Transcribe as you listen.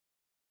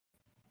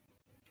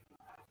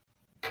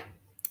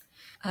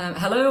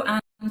Hello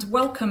and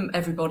welcome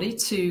everybody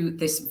to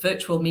this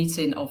virtual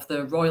meeting of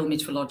the Royal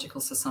Meteorological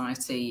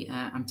Society.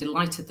 I'm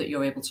delighted that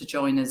you're able to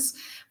join us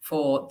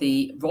for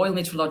the Royal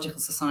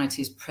Meteorological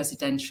Society's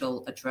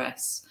presidential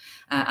address.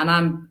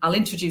 I'll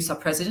introduce our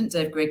president,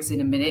 Dave Griggs, in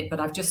a minute, but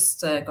I've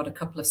just got a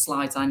couple of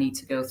slides I need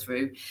to go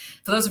through.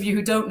 For those of you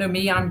who don't know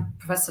me, I'm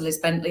Professor Liz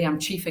Bentley. I'm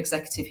Chief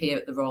Executive here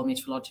at the Royal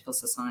Meteorological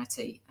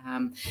Society.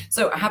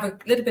 So I have a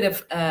little bit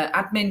of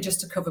admin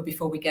just to cover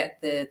before we get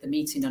the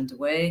meeting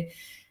underway.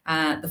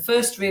 The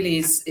first really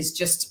is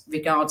just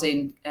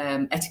regarding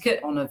etiquette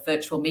on a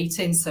virtual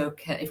meeting. So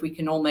if we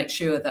can all make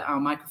sure that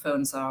our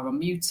microphones are on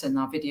mute and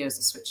our videos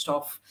are switched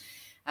off.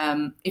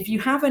 If you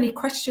have any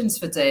questions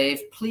for Dave,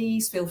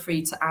 please feel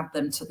free to add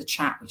them to the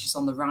chat, which is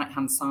on the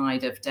right-hand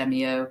side of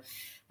Demio.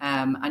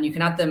 And you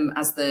can add them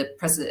as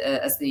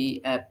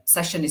the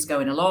session is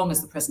going along,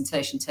 as the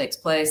presentation takes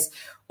place,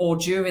 or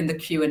during the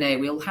Q&A.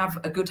 We'll have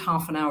a good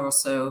half an hour or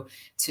so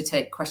to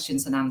take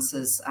questions and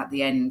answers at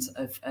the end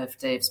of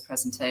Dave's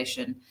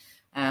presentation.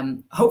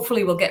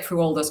 Hopefully we'll get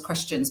through all those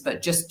questions,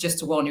 but just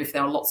to warn you, if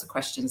there are lots of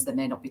questions, there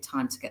may not be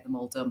time to get them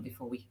all done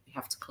before we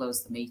have to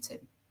close the meeting.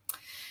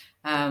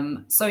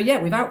 So yeah,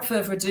 without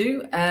further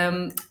ado,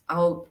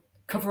 I'll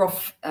cover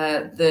off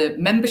the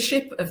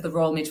membership of the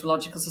Royal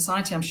Meteorological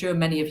Society. I'm sure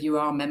many of you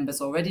are members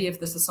already of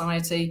the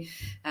Society,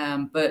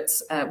 but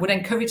would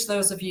encourage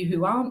those of you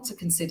who aren't to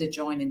consider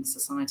joining the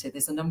Society.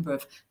 There's a number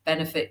of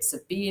benefits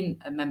of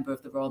being a member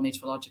of the Royal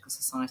Meteorological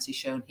Society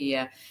shown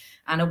here,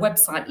 and a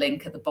website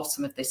link at the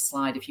bottom of this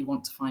slide if you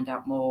want to find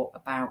out more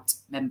about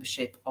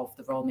membership of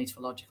the Royal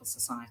Meteorological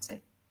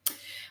Society.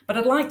 But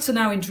I'd like to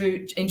now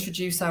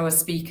introduce our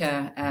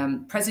speaker,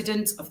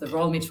 President of the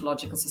Royal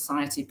Meteorological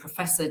Society,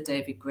 Professor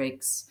David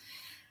Griggs.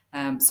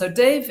 So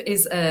Dave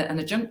is an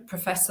adjunct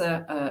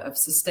professor of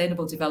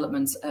sustainable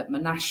development at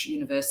Monash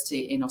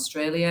University in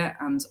Australia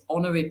and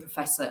honorary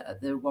professor at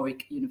the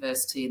Warwick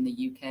University in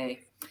the UK.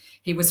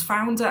 He was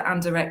founder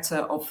and director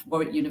of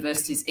Warwick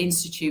University's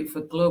Institute for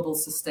Global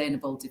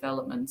Sustainable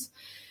Development.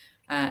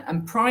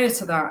 And prior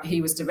to that,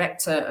 he was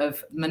director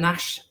of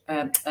Monash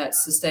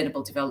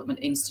Sustainable Development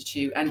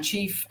Institute and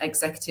chief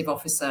executive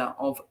officer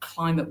of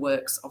Climate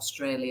Works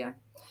Australia.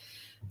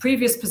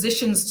 Previous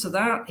positions to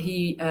that,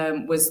 he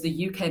was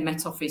the UK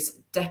Met Office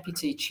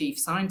Deputy Chief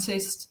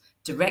Scientist,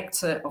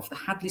 Director of the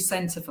Hadley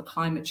Centre for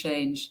Climate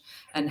Change,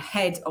 and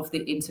Head of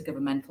the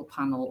Intergovernmental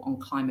Panel on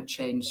Climate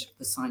Change,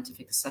 the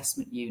Scientific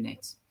Assessment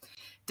Unit.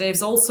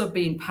 Dave's also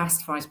been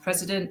past vice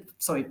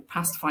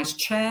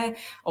chair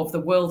of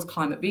the World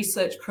Climate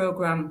Research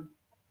Programme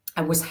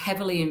and was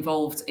heavily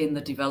involved in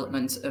the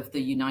development of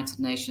the United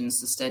Nations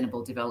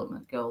Sustainable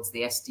Development Goals,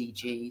 the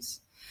SDGs.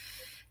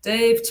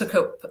 Dave took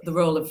up the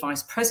role of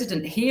Vice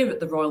President here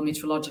at the Royal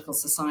Meteorological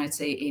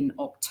Society in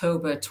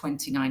October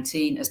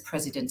 2019 as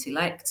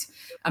President-elect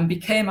and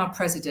became our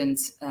President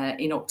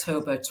in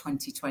October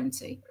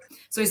 2020.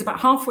 So he's about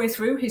halfway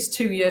through his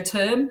 2-year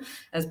term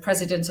as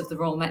President of the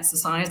Royal Met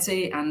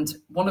Society, and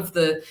one of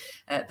the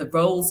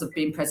roles of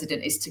being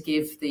President is to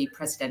give the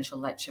presidential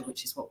lecture,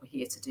 which is what we're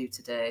here to do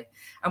today.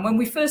 And when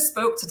we first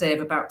spoke to Dave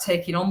about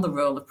taking on the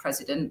role of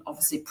President,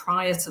 obviously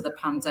prior to the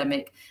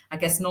pandemic, I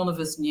guess none of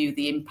us knew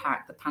the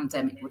impact the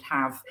pandemic would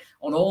have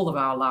on all of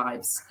our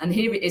lives. And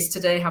here it is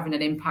today having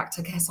an impact,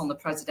 I guess, on the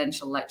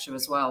presidential lecture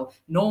as well.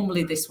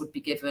 Normally this would be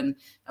given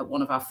at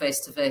one of our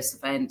face-to-face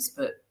events,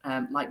 but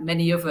like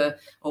many other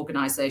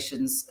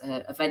organisations,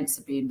 events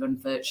are being run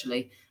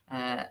virtually,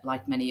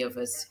 like many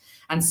others.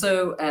 And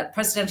so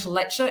presidential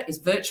lecture is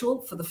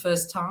virtual for the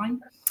first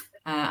time.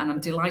 And I'm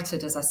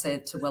delighted, as I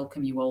said, to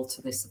welcome you all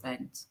to this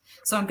event.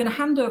 So I'm going to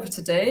hand over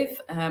to Dave,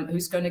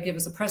 who's going to give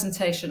us a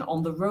presentation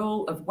on the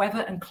role of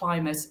weather and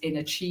climate in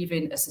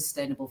achieving a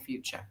sustainable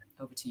future.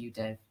 Over to you,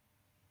 Dave.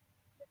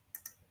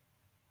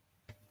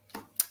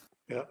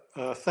 Yeah,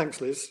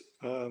 thanks, Liz.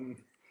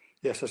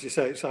 Yes, as you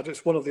say,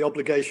 it's one of the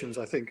obligations,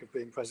 I think, of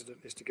being president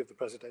is to give the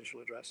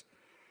presidential address.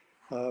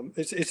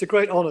 It's a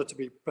great honour to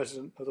be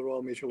president of the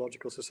Royal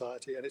Meteorological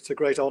Society, and it's a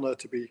great honour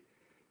to be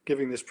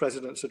giving this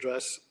president's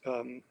address.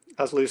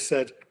 As Liz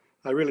said,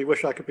 I really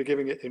wish I could be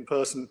giving it in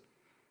person.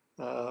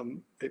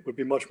 It would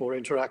be much more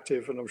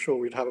interactive, and I'm sure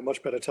we'd have a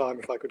much better time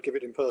if I could give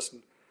it in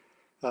person.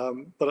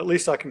 But at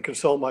least I can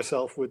console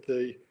myself with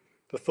the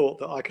thought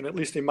that I can at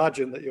least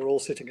imagine that you're all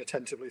sitting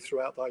attentively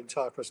throughout the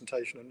entire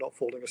presentation and not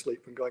falling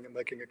asleep and going and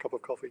making a cup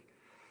of coffee.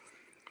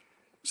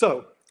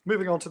 So,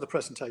 moving on to the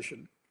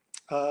presentation.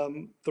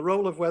 The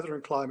role of weather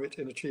and climate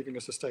in achieving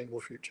a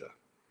sustainable future.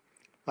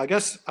 I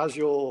guess as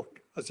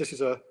this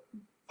is a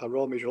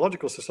Royal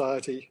Meteorological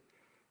Society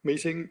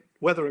meeting,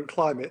 weather and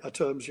climate are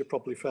terms you're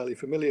probably fairly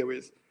familiar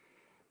with,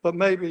 but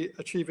maybe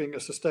achieving a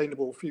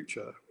sustainable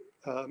future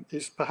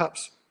is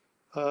perhaps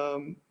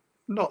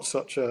not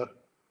such a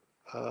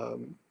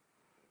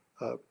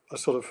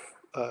sort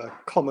of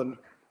common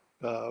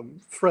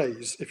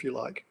phrase, if you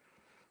like.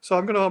 So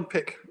I'm going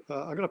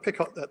to pick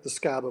up at the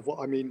scab of what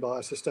I mean by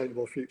a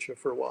sustainable future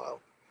for a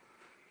while.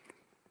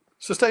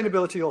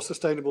 Sustainability or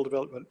sustainable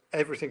development,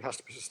 everything has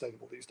to be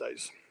sustainable these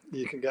days.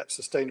 You can get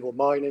sustainable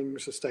mining,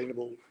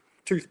 sustainable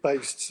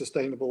toothpaste,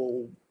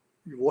 sustainable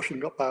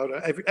washing up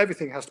powder,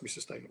 everything has to be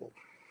sustainable.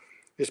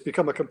 It's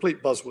become a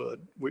complete buzzword,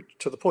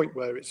 to the point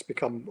where it's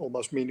become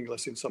almost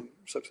meaningless in some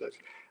subsets.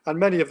 And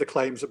many of the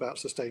claims about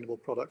sustainable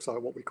products are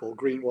what we call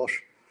greenwash,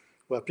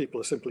 where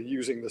people are simply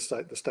using the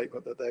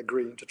statement that they're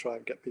green to try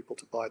and get people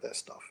to buy their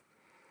stuff.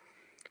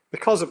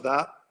 Because of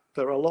that,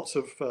 there are lots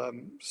of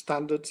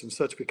standards and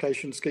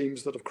certification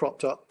schemes that have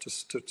cropped up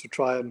to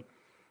try and,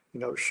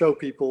 show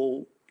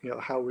people,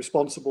 how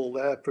responsible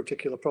their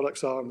particular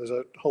products are. And there's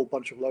a whole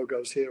bunch of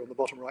logos here on the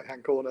bottom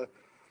right-hand corner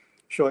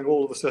showing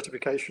all of the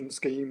certification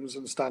schemes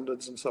and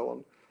standards and so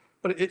on.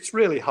 But it's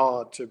really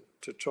hard to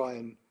try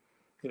and,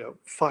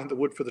 find the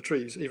wood for the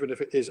trees, even if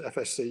it is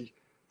FSC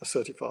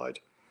certified.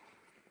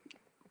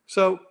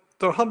 So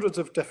there are hundreds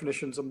of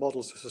definitions and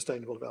models of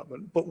sustainable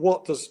development, but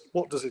what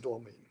does it all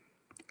mean?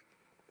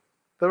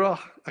 There are,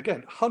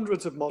 again,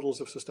 hundreds of models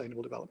of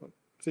sustainable development.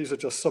 These are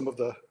just some of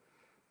the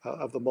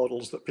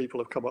models that people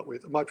have come up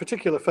with. My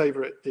particular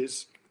favorite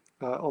is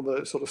on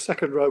the sort of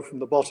second row from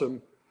the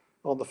bottom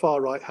on the far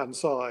right-hand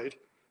side,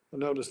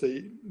 known as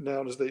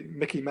the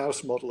Mickey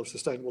Mouse model of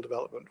sustainable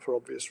development for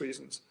obvious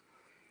reasons.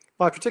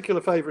 My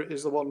particular favorite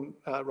is the one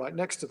right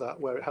next to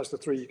that, where it has the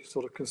three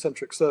sort of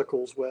concentric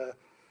circles where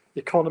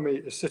economy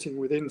is sitting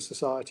within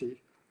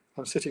society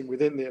and sitting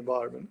within the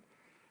environment.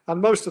 And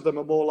most of them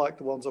are more like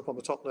the ones up on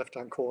the top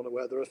left-hand corner,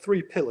 where there are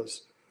three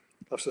pillars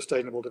of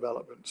sustainable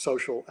development: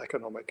 social,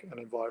 economic, and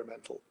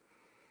environmental.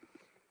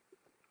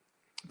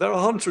 There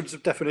are hundreds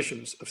of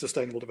definitions of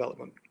sustainable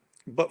development,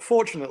 but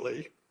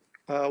fortunately,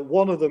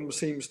 one of them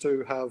seems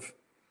to have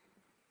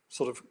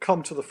sort of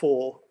come to the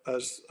fore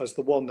as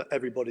the one that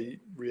everybody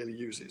really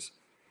uses.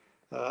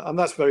 And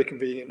that's very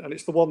convenient, and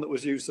it's the one that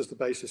was used as the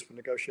basis for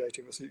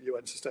negotiating the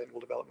UN Sustainable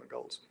Development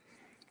Goals.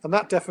 And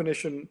that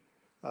definition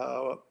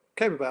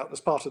came about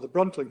as part of the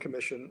Brundtland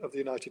Commission of the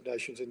United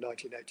Nations in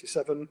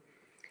 1987,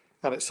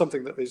 and it's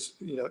something that is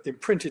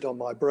imprinted on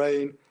my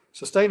brain.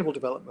 Sustainable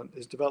development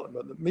is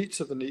development that meets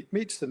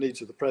the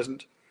needs of the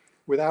present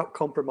without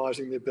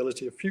compromising the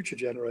ability of future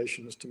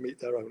generations to meet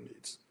their own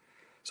needs.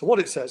 So what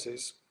it says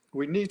is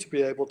we need to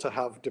be able to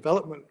have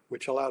development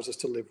which allows us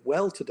to live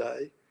well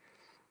today,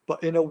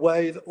 but in a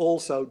way that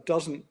also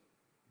doesn't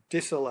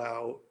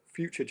disallow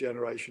future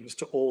generations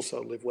to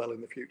also live well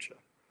in the future.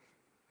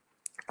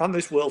 And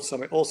this World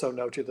Summit also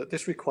noted that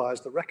this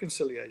requires the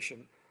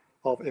reconciliation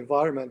of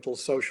environmental,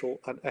 social,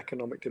 and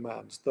economic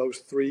demands, those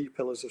three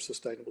pillars of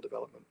sustainable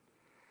development.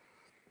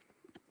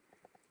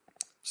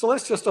 So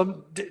let's just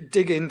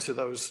dig into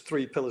those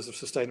three pillars of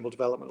sustainable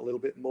development a little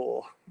bit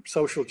more: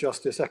 social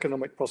justice,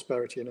 economic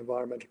prosperity, and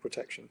environmental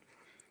protection.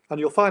 And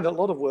you'll find a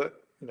lot of work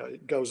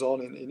goes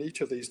on in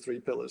each of these three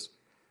pillars.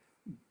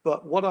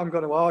 But what I'm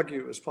going to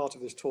argue as part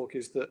of this talk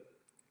is that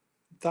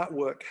that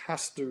work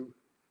has to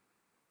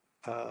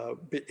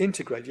be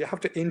integrated. You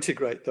have to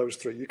integrate those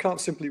three. You can't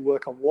simply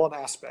work on one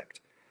aspect,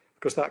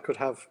 because that could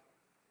have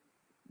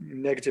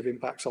negative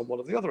impacts on one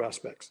of the other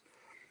aspects.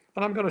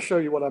 And I'm going to show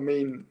you what I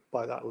mean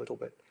by that a little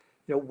bit.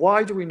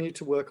 Why do we need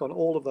to work on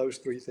all of those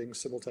three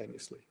things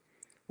simultaneously?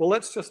 Well,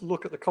 let's just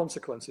look at the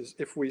consequences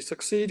if we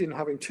succeed in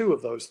having two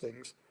of those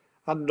things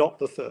and not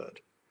the third.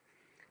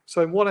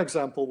 So in one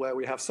example where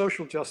we have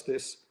social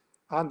justice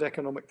and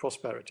economic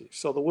prosperity.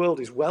 So the world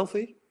is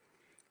wealthy,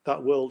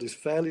 that world is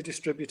fairly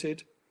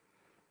distributed,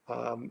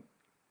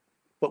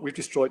 but we've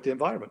destroyed the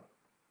environment.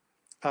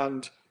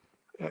 And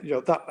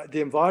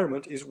the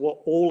environment is what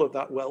all of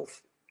that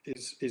wealth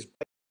is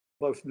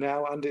both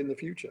now and in the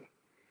future.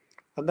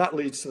 And that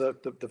leads to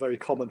the very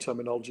common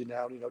terminology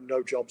now,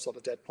 no jobs on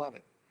a dead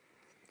planet.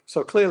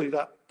 So clearly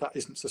that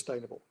isn't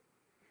sustainable.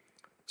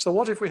 So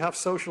what if we have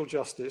social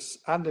justice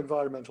and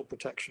environmental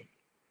protection?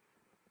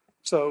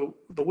 So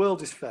the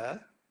world is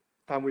fair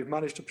and we've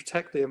managed to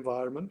protect the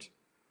environment,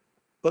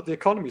 but the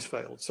economy's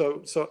failed.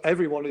 So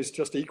everyone is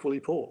just equally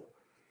poor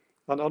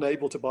and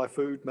unable to buy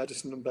food,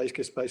 medicine, and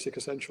basic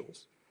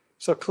essentials.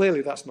 So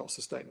clearly that's not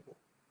sustainable.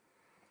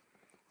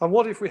 And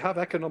what if we have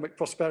economic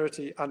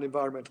prosperity and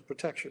environmental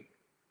protection?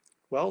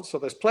 Well, so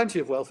there's plenty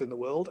of wealth in the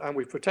world and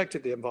we've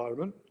protected the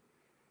environment,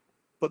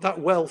 but that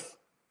wealth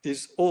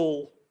is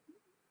all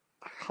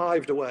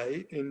hived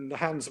away in the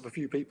hands of a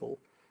few people,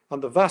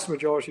 and the vast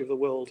majority of the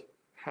world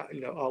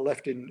are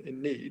left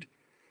in need.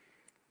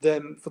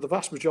 Then for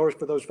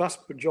those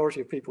vast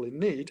majority of people in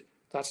need,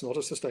 that's not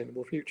a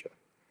sustainable future.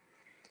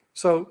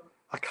 So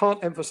I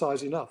can't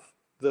emphasize enough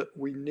that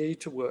we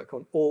need to work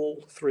on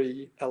all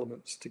three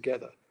elements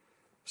together: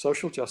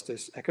 social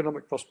justice,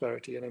 economic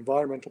prosperity, and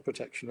environmental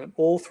protection, and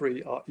all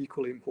three are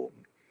equally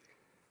important.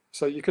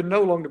 So you can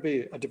no longer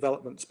be a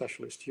development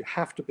specialist, you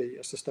have to be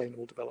a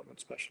sustainable development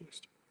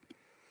specialist.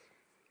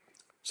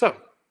 So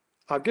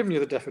I've given you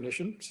the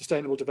definition.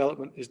 Sustainable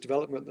development is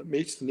development that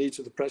meets the needs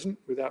of the present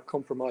without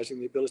compromising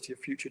the ability of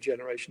future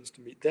generations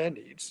to meet their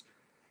needs.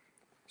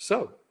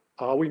 So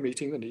are we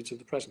meeting the needs of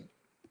the present?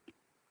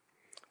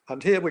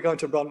 And here we're going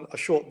to run a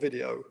short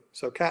video.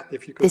 So Kat,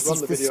 if you could run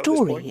the video at this point. This is the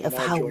story of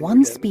how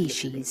one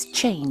species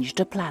changed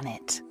a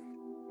planet.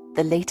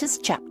 The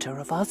latest chapter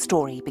of our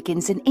story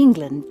begins in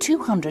England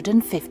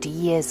 250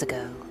 years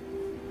ago.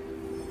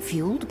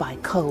 Fueled by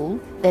coal,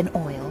 then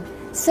oil,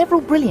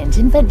 several brilliant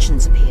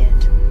inventions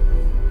appeared.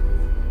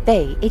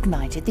 They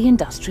ignited the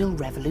Industrial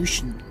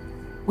Revolution,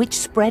 which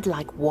spread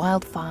like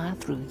wildfire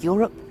through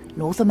Europe,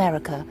 North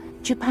America,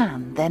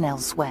 Japan, then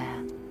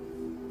elsewhere.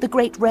 The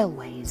great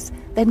railways,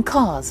 then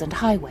cars and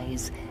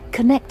highways,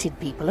 connected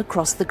people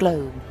across the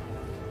globe.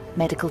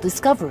 Medical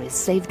discoveries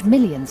saved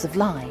millions of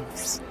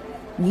lives.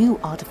 New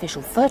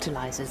artificial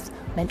fertilizers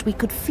meant we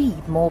could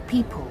feed more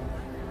people.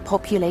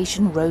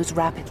 Population rose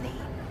rapidly.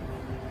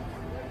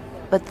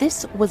 But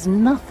this was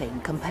nothing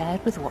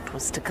compared with what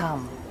was to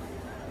come.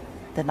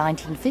 The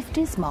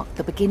 1950s marked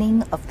the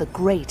beginning of the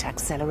Great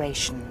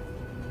Acceleration.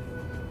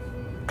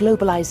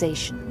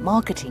 Globalization,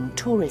 marketing,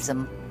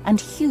 tourism, and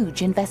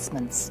huge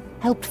investments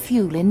helped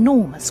fuel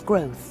enormous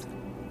growth.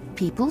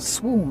 People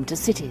swarmed to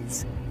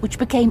cities, which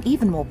became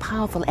even more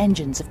powerful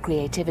engines of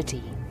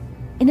creativity.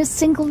 In a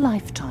single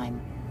lifetime,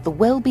 the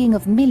well-being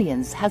of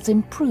millions has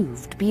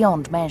improved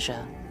beyond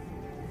measure.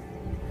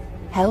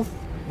 Health,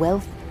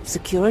 wealth,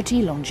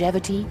 security,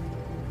 longevity.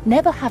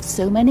 Never have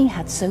so many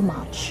had so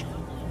much.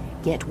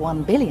 Yet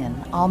 1 billion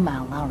are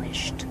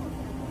malnourished.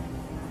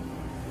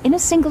 In a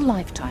single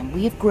lifetime,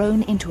 we have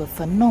grown into a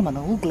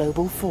phenomenal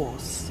global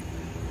force.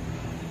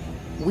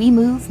 We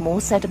move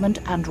more sediment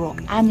and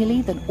rock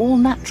annually than all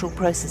natural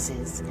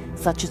processes,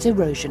 such as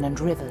erosion and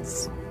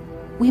rivers.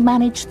 We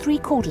manage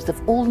 3/4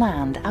 of all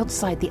land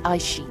outside the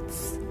ice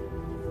sheets.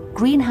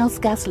 Greenhouse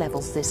gas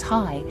levels this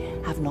high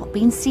have not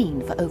been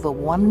seen for over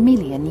 1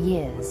 million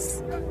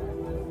years.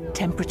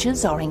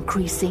 Temperatures are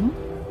increasing.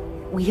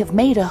 We have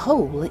made a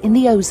hole in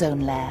the ozone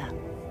layer.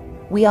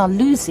 We are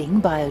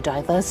losing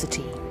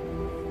biodiversity.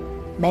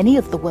 Many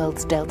of the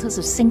world's deltas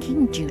are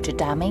sinking due to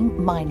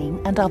damming,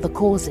 mining, and other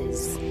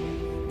causes.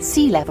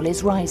 Sea level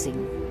is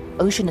rising.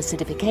 Ocean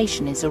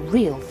acidification is a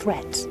real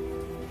threat.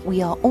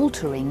 We are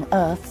altering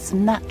Earth's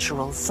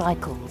natural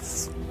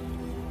cycles.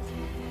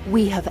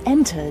 We have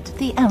entered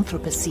the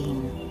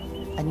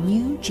Anthropocene, a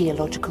new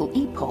geological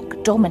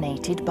epoch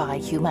dominated by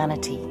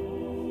humanity.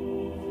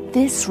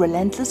 This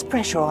relentless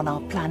pressure on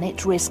our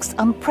planet risks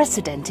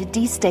unprecedented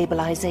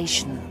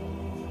destabilization.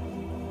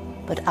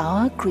 But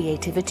our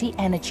creativity,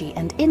 energy,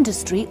 and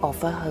industry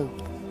offer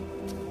hope.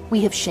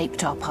 We have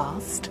shaped our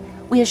past.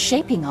 We are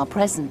shaping our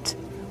present.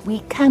 We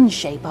can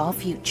shape our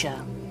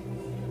future.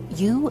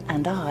 You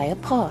and I are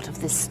part of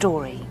this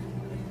story.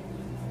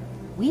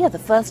 We are the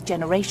first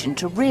generation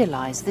to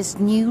realize this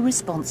new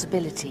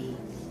responsibility.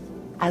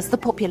 As the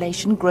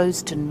population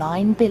grows to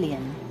 9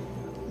 billion,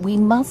 we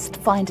must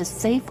find a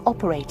safe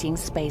operating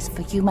space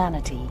for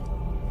humanity,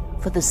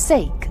 for the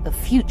sake of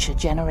future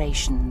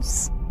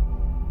generations.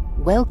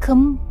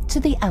 Welcome to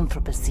the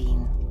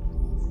Anthropocene.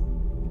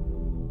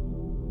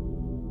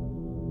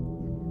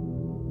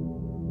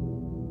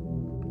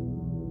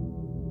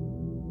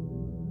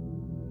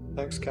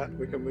 Thanks, Kat.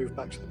 We can move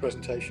back to the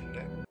presentation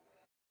now.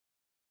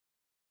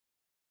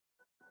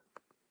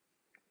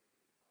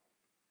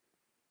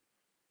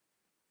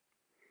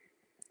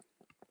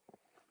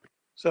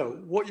 So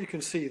what you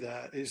can see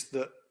there is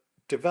that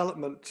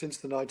development since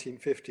the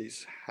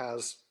 1950s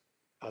has,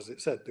 as it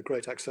said, the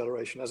Great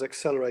Acceleration has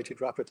accelerated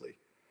rapidly.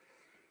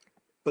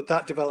 But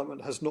that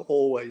development has not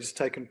always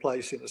taken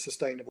place in a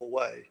sustainable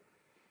way.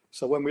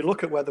 So when we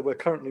look at whether we're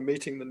currently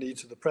meeting the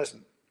needs of the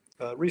present,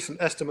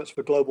 recent estimates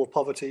for global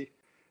poverty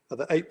are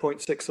that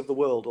 8.6% of the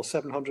world, or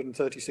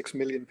 736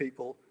 million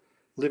people,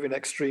 live in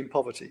extreme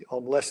poverty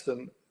on less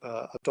than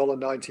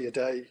 $1.90 a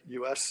day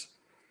US,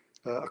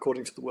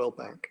 according to the World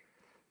Bank.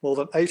 More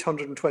than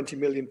 820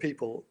 million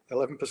people,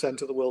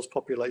 11% of the world's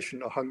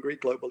population, are hungry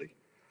globally.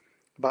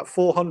 About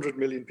 400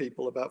 million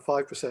people, about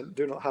 5%,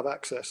 do not have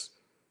access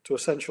to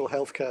essential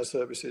healthcare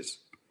services.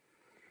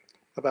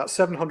 About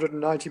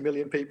 790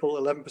 million people,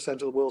 11% of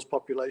the world's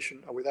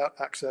population, are without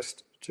access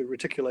to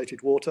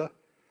reticulated water.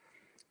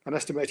 An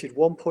estimated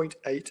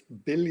 1.8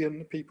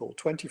 billion people,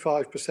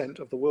 25%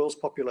 of the world's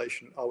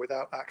population, are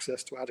without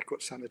access to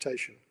adequate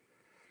sanitation.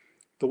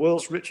 The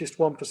world's richest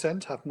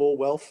 1% have more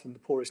wealth than the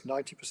poorest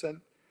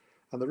 90%,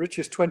 and the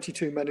richest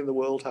 22 men in the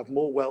world have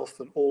more wealth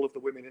than all of the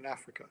women in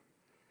Africa.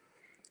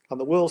 And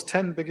the world's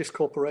 10 biggest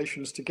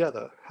corporations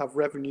together have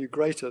revenue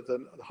greater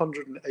than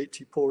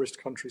 180 poorest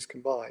countries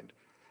combined.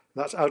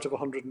 That's out of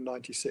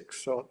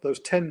 196. So those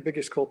 10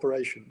 biggest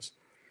corporations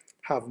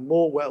have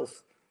more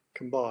wealth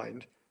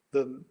combined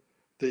than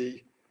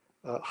the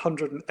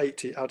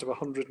 180 out of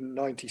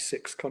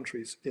 196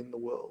 countries in the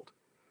world.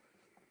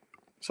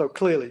 So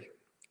clearly,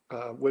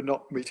 we're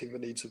not meeting the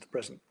needs of the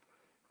present.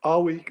 Are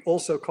we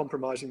also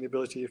compromising the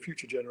ability of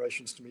future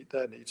generations to meet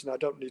their needs? And I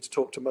don't need to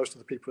talk to most of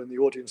the people in the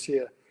audience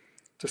here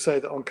to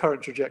say that on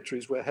current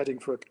trajectories, we're heading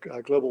for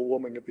a global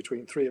warming of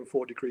between 3 and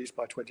 4 degrees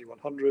by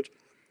 2100,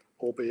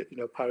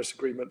 albeit, Paris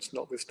agreements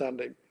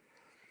notwithstanding.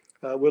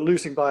 We're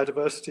losing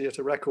biodiversity at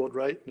a record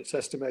rate, and it's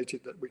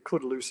estimated that we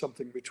could lose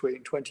something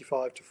between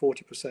 25 to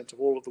 40% of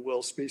all of the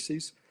world's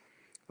species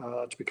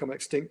to become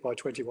extinct by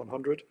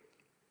 2100.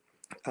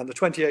 And the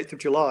 28th of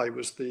July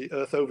was the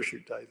Earth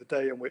Overshoot Day, the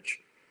day in which,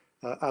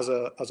 as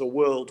a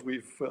world,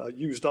 we've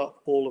used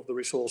up all of the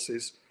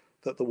resources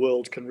that the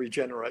world can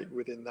regenerate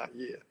within that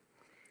year.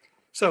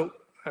 So,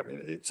 I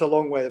mean, it's a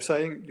long way of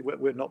saying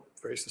we're not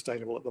very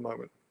sustainable at the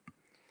moment.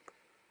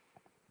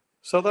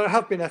 So there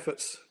have been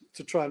efforts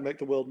to try and make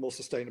the world more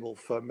sustainable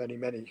for many,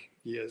 many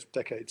years,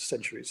 decades,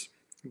 centuries.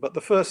 But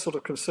the first sort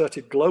of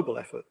concerted global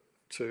effort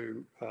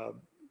to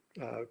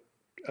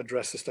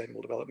address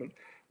sustainable development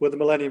were the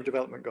Millennium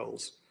Development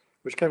Goals,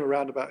 which came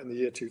around about in the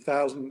year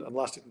 2000 and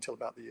lasted until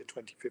about the year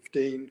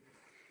 2015.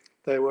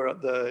 They were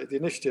at the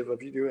initiative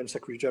of UN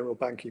Secretary General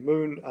Ban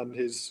Ki-moon and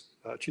his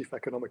chief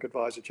economic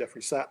advisor,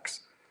 Jeffrey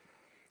Sachs.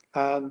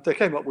 And they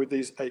came up with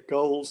these 8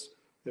 goals: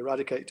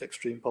 eradicate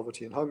extreme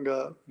poverty and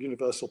hunger,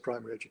 universal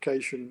primary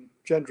education,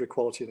 gender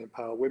equality and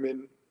empower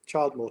women,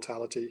 child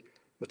mortality,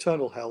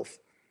 maternal health,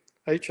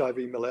 HIV,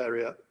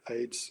 malaria,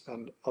 AIDS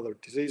and other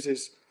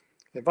diseases,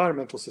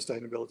 environmental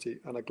sustainability,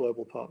 and a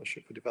global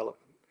partnership for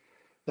development.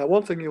 Now,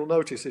 one thing you'll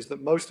notice is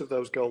that most of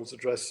those goals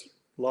address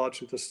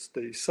largely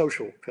the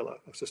social pillar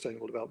of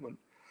sustainable development.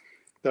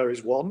 There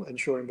is one,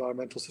 ensure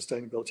environmental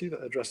sustainability,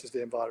 that addresses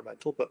the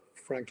environmental, but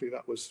frankly,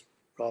 that was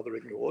rather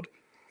ignored.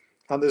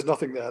 And there's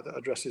nothing there that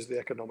addresses the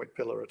economic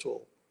pillar at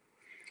all.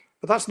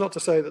 But that's not to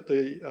say that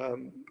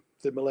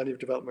the Millennium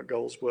Development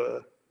Goals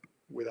were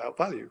without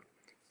value.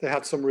 They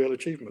had some real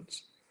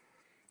achievements.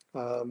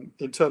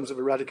 In terms of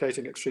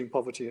eradicating extreme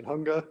poverty and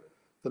hunger,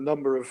 the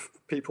number of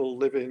people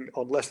living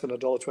on less than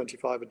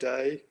 $1.25 a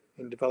day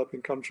in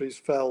developing countries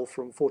fell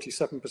from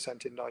 47%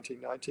 in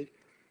 1990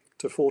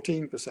 to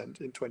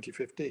 14% in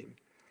 2015.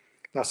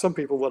 Now, some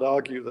people would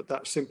argue that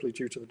that's simply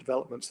due to the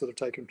developments that have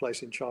taken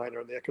place in China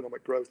and the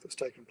economic growth that's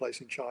taken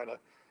place in China,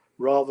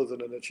 rather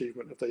than an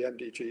achievement of the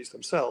MDGs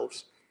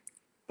themselves.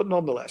 But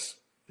nonetheless,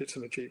 it's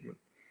an achievement.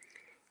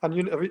 And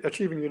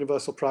achieving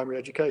universal primary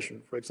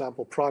education, for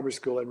example, primary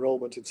school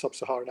enrollment in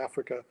sub-Saharan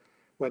Africa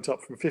went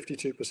up from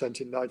 52%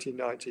 in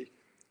 1990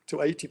 to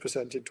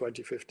 80% in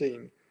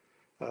 2015.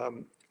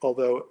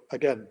 Although,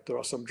 again, there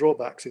are some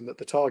drawbacks in that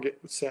the target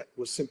set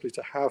was simply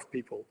to have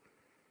people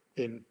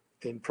in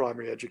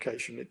primary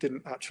education. It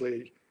didn't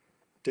actually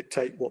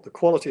dictate what the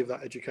quality of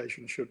that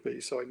education should be.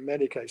 So in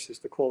many cases,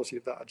 the quality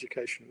of that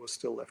education was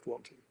still left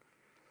wanting.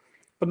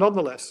 But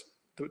nonetheless,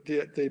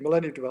 the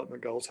Millennium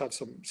Development Goals had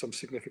some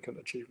significant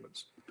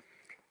achievements.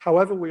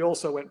 However, we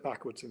also went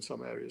backwards in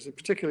some areas, and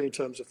particularly in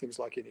terms of things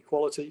like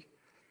inequality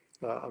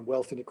and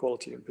wealth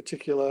inequality in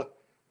particular,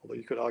 although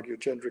you could argue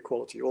gender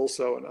equality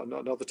also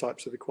and other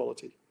types of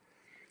equality.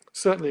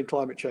 Certainly in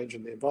climate change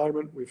and the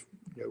environment,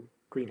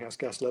 greenhouse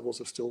gas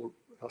levels are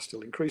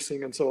still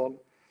increasing and so on.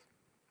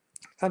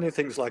 And in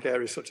things like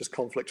areas such as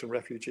conflict and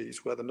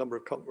refugees, where the number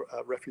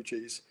of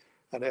refugees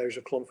and areas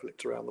of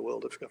conflict around the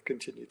world have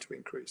continued to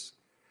increase.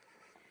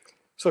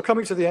 So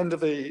coming to the end of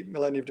the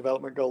Millennium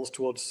Development Goals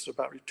towards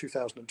about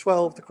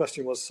 2012, the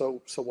question was,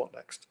 so what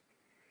next?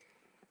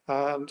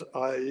 And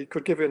I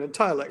could give you an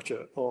entire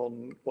lecture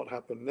on what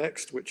happened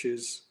next, which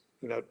is,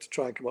 to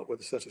try and come up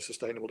with a set of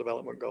sustainable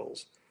development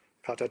goals.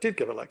 In fact, I did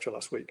give a lecture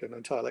last week, an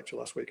entire lecture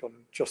last week on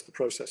just the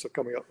process of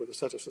coming up with a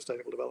set of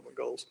sustainable development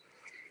goals.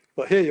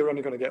 But here you're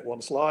only going to get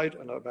one slide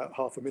and about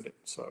half a minute.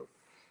 So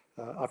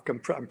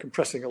I'm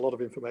compressing a lot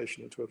of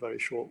information into a very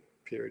short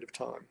period of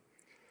time.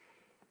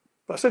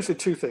 But essentially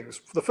 2 things.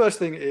 The first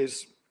thing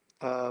is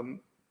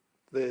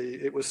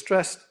it was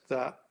stressed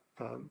that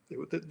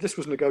this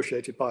was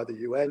negotiated by the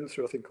UN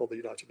through a thing called the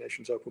United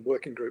Nations Open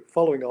Working Group,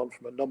 following on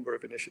from a number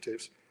of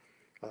initiatives,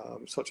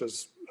 such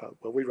as,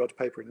 we wrote a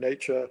paper in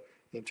Nature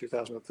in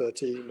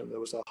 2013, and there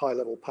was a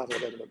high-level panel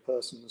of eminent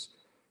persons,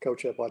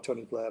 co-chaired by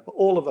Tony Blair. But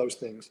all of those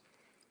things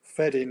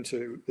fed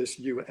into this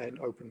UN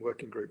Open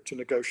Working Group to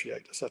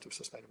negotiate a set of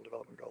sustainable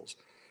development goals.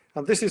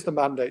 And this is the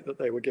mandate that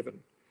they were given.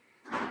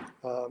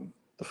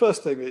 The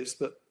first thing is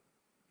that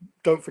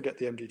don't forget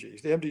the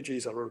MDGs. The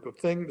MDGs are a good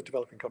thing. The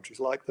developing countries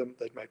like them.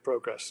 They've made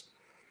progress.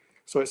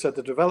 So it said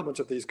the development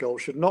of these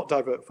goals should not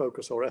divert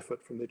focus or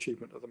effort from the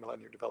achievement of the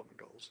Millennium Development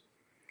Goals.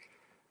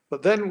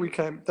 But then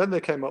they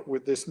came up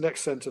with this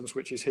next sentence,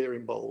 which is here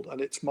in bold,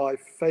 and it's my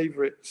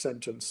favorite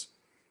sentence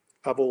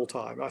of all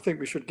time. I think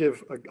we should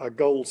give a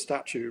gold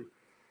statue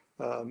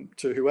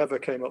to whoever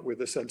came up with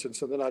this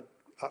sentence, and then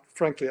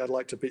frankly, I'd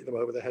like to beat them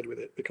over the head with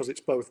it, because it's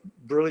both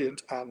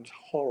brilliant and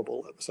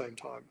horrible at the same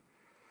time.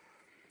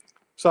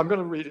 So I'm going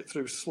to read it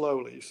through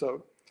slowly.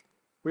 So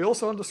we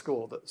also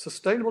underscore that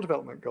sustainable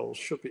development goals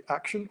should be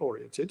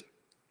action-oriented,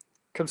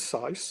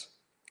 concise,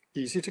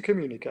 easy to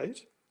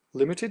communicate,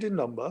 limited in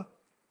number,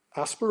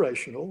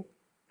 aspirational,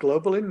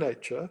 global in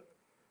nature,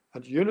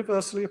 and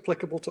universally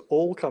applicable to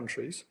all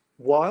countries,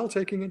 while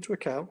taking into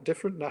account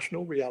different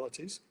national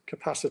realities,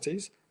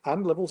 capacities,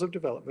 and levels of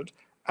development,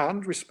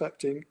 and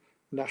respecting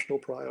national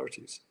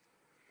priorities.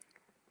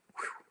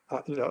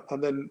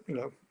 And then,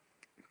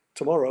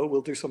 tomorrow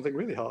we'll do something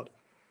really hard.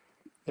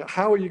 Now,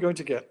 how are you going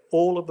to get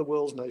all of the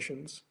world's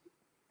nations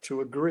to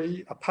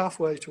agree a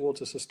pathway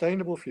towards a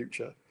sustainable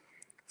future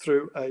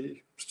through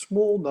a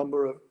small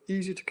number of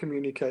easy to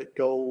communicate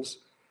goals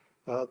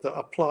that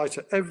apply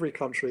to every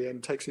country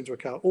and takes into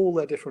account all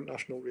their different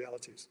national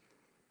realities.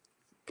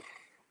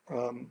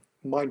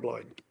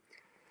 Mind-blowing.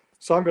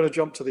 So I'm going to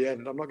jump to the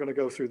end. I'm not going to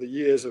go through the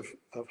years of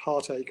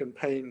heartache and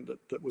pain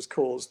that was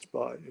caused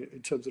by,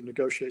 in terms of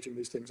negotiating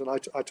these things. And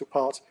I took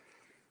part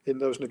in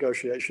those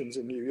negotiations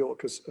in New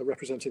York as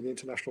representing the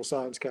International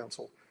Science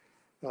Council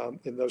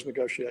in those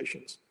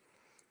negotiations.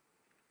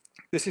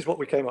 This is what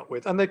we came up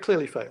with, and they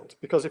clearly failed,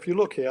 because if you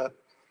look here,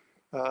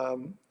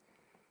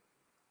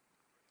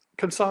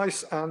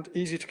 concise and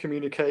easy to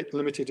communicate,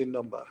 limited in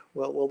number.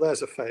 Well,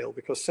 there's a fail,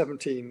 because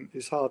 17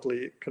 is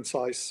hardly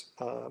concise.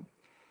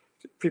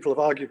 People have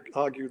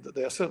argued that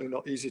they are certainly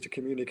not easy to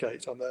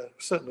communicate, and they're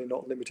certainly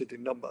not limited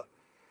in number.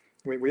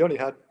 I mean, we only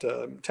had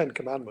 10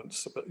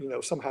 commandments, but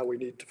somehow we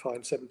need to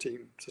find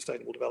 17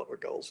 sustainable development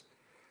goals.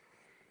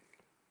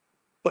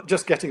 But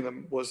just getting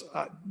them was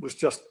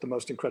just the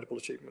most incredible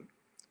achievement.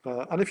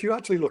 And if you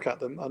actually look at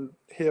them, and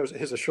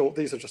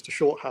these are just a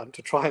shorthand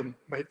to try and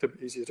make them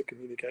easier to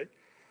communicate.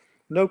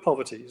 No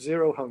poverty,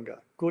 zero hunger,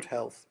 good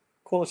health,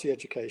 quality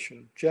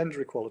education,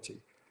 gender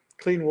equality,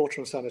 clean water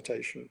and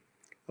sanitation,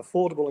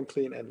 affordable and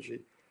clean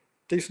energy,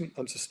 decent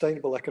and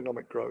sustainable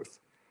economic growth,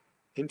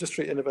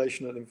 industry,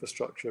 innovation and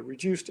infrastructure,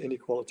 reduced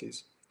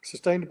inequalities,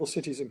 sustainable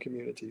cities and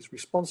communities,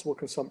 responsible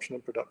consumption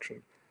and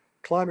production,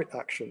 climate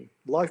action,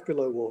 life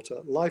below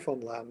water, life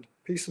on land,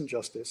 peace and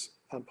justice,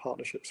 and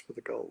partnerships for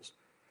the goals.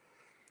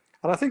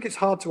 And I think it's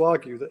hard to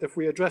argue that if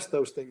we address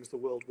those things, the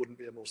world wouldn't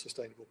be a more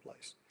sustainable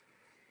place.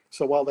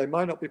 So while they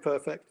might not be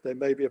perfect, there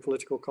may be a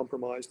political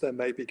compromise, there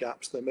may be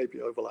gaps, there may be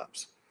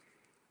overlaps.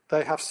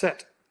 They have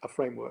set a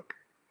framework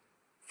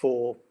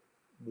for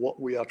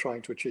what we are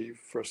trying to achieve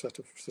for a set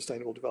of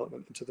sustainable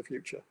development into the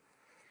future.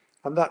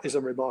 And that is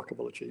a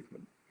remarkable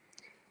achievement.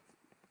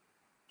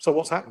 So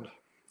what's happened?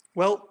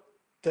 Well,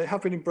 they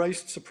have been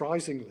embraced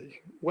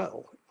surprisingly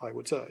well, I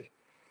would say.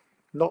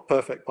 Not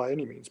perfect by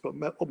any means, but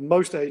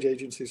most aid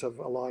agencies have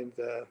aligned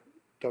their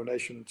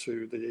donation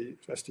to the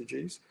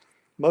SDGs.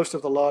 Most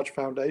of the large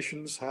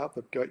foundations have,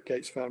 the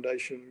Gates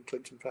Foundation,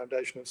 Clinton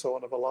Foundation, and so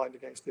on, have aligned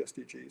against the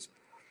SDGs.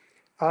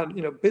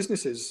 And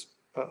businesses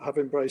have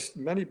embraced,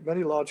 many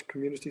large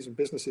communities and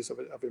businesses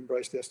have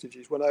embraced the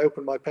SDGs. When I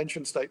opened my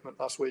pension statement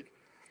last week,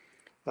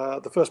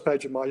 the first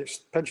page of my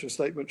pension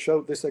statement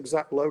showed this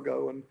exact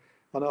logo and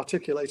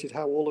articulated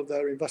how all of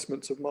their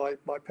investments of my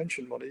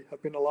pension money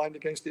have been aligned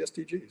against the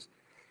SDGs.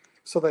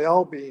 So they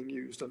are being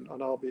used and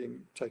are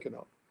being taken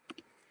up.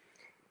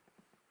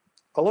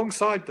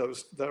 Alongside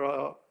those, there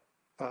are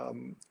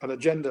an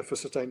agenda for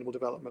sustainable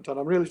development, and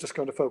I'm really just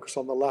going to focus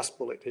on the last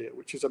bullet here,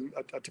 which is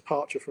a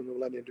departure from the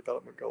Millennium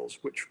Development Goals,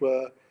 which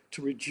were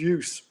to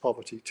reduce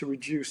poverty, to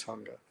reduce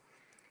hunger.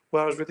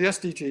 Whereas with the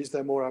SDGs,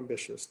 they're more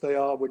ambitious.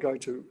 We're going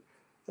to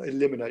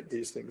eliminate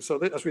these things. So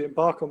that as we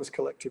embark on this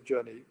collective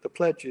journey, the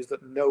pledge is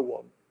that no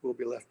one will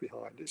be left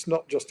behind. It's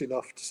not just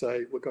enough to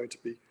say we're going to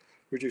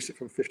reduce it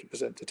from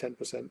 50% to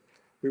 10%.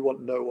 We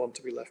want no one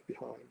to be left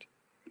behind.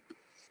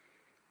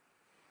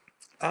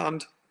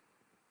 And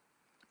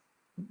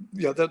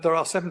there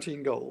are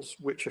 17 goals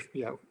which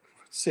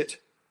sit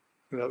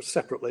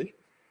separately,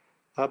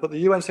 but the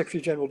UN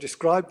Secretary General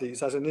described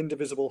these as an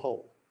indivisible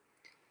whole.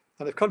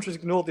 And if countries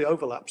ignore the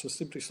overlaps and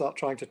simply start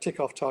trying to tick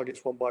off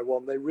targets one by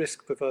one, they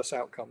risk perverse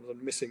outcomes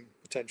and missing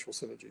potential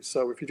synergies.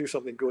 So if you do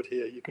something good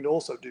here, you can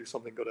also do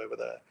something good over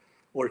there.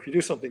 Or if you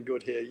do something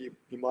good here,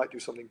 you might do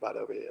something bad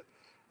over here.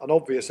 An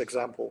obvious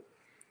example,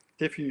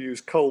 if you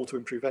use coal to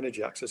improve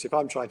energy access, if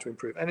I'm trying to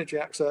improve energy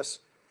access,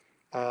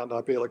 and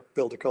I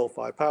build a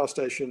coal-fired power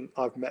station,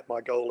 I've met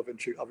my goal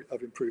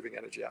of improving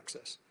energy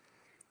access.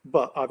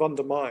 But I've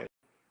undermined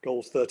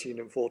goals 13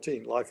 and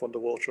 14, life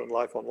underwater and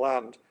life on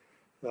land,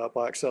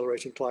 by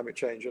accelerating climate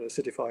change and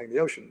acidifying the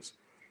oceans,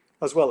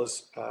 as well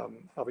as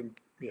having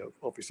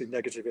obviously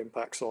negative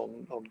impacts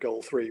on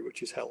goal 3,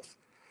 which is health.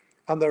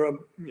 And there are,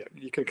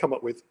 you can come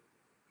up with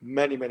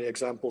many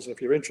examples. And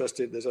if you're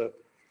interested, there's a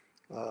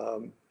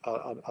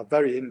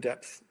very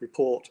in-depth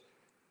report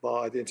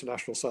by the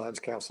International Science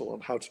Council on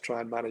how to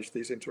try and manage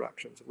these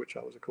interactions, of which I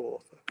was a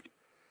co-author.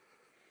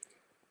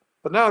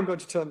 But now I'm going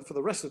to turn for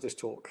the rest of this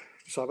talk.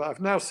 So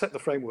I've now set the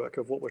framework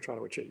of what we're trying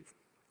to achieve.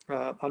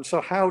 And so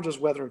how does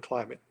weather and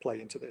climate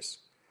play into this?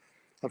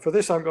 And for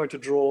this, I'm going to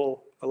draw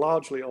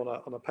largely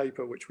on a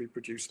paper which we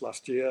produced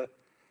last year,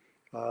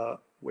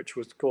 which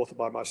was co-authored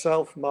by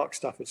myself, Mark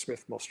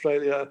Stafford-Smith from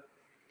Australia,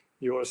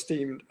 your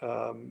esteemed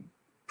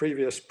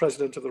previous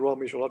president of the Royal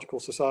Meteorological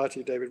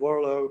Society, David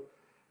Warrilow,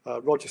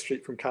 Roger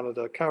Street from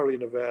Canada,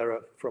 Carolina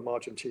Vera from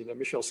Argentina,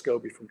 Michelle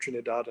Scobie from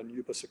Trinidad, and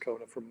Yuba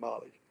Sakona from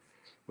Mali,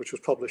 which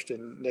was published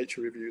in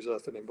Nature Reviews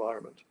Earth and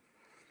Environment.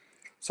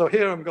 So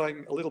here I'm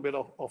going a little bit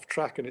off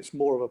track, and it's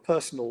more of a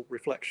personal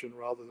reflection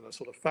rather than a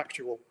sort of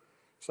factual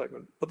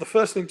segment. But the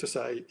first thing to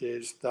say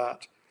is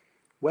that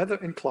weather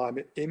and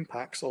climate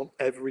impacts on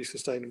every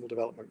sustainable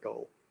development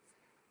goal,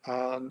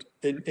 and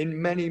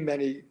in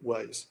many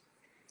ways.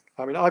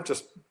 I mean, I've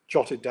just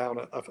jotted down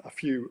a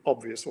few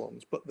obvious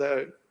ones, but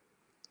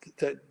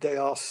they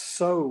are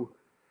so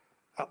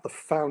at the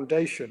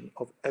foundation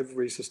of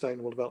every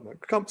sustainable development.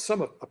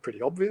 Some are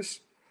pretty obvious,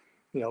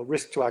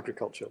 risk to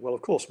agriculture. Well,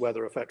 of course,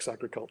 weather affects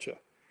agriculture.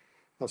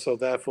 And so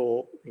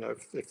therefore,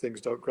 if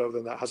things don't grow,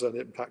 then that has an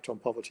impact on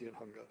poverty and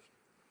hunger.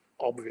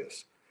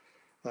 Obvious.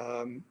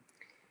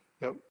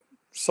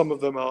 Some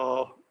of them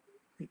are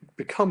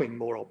becoming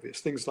more obvious.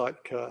 Things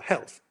like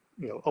health.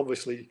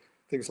 Obviously,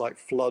 things like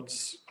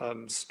floods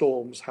and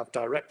storms have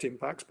direct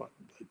impacts, but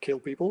they kill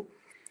people.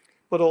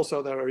 But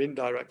also there are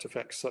indirect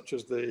effects, such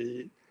as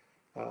the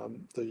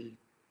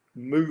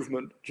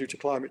movement due to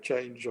climate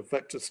change of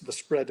vectors, the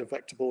spread of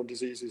vector-borne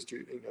diseases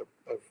due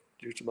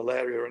to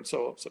malaria and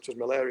so on, such as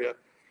malaria,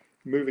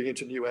 moving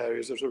into new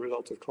areas as a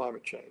result of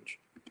climate change.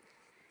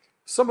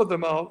 Some of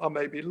them are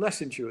maybe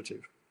less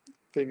intuitive.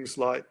 Things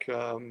like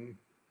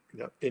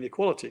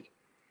inequality.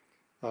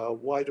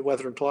 Why do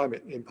weather and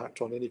climate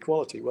impact on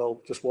inequality?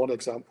 Well, just one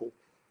example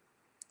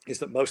is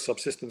that most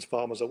subsistence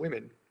farmers are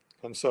women.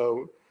 And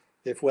so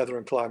if weather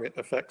and climate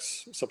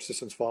affects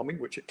subsistence farming,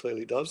 which it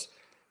clearly does,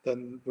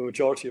 then the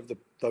majority of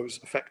those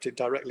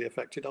directly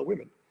affected are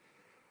women.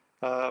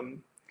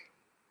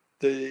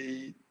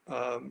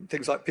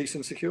 Things like peace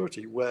and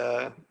security,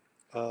 where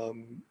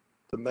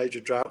the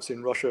major droughts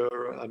in Russia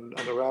and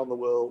around the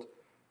world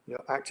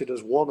acted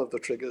as one of the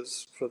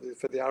triggers for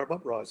the Arab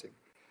uprising.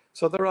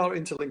 So there are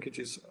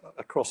interlinkages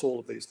across all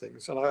of these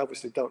things, and I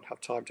obviously don't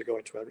have time to go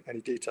into any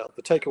detail.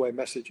 The takeaway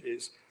message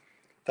is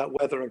that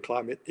weather and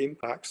climate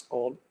impacts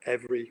on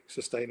every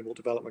sustainable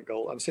development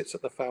goal and sits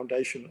at the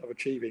foundation of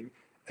achieving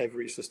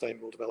every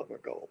sustainable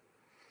development goal.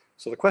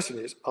 So the question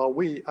is, are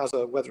we as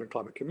a weather and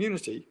climate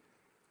community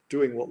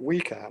doing what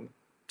we can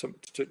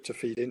to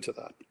feed into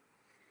that?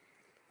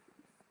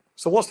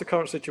 So what's the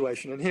current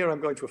situation? And here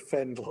I'm going to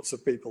offend lots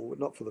of people,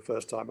 not for the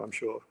first time, I'm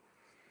sure,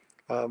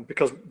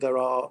 because there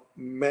are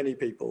many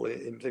people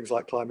in things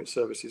like climate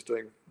services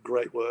doing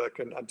great work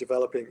and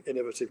developing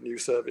innovative new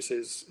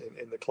services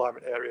in the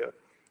climate area.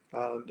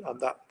 And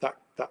that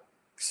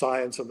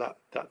science and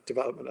that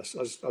development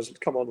has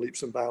come on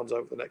leaps and bounds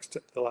over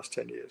the last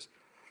 10 years.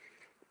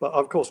 But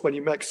of course, when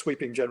you make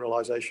sweeping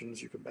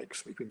generalizations, you can make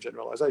sweeping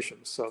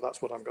generalizations. So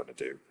that's what I'm going to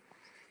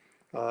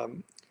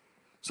do.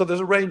 So there's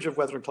a range of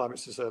weather and climate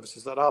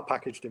services that are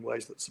packaged in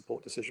ways that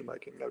support decision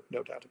making,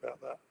 no doubt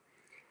about that.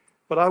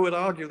 But I would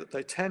argue that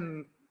they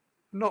tend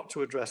not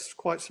to address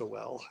quite so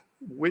well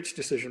which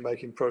decision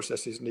making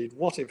processes need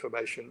what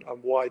information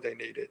and why they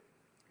need it.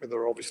 And there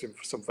are obviously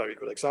some very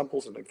good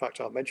examples, and in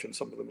fact, I'll mention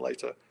some of them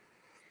later.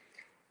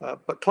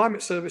 But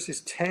climate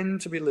services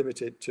tend to be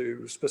limited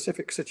to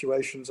specific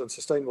situations and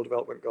sustainable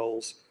development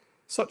goals,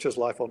 such as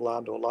life on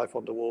land or life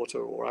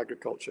underwater or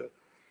agriculture,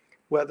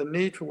 where the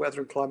need for weather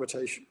and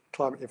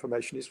climate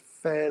information is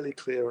fairly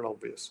clear and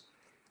obvious.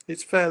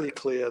 It's fairly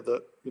clear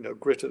that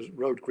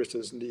road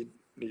gritters need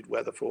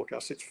weather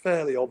forecasts. It's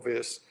fairly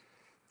obvious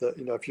that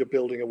if you're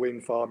building a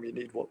wind farm, you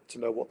need to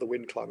know what the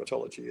wind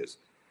climatology is.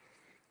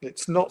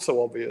 It's not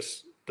so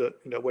obvious that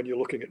when you're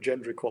looking at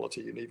gender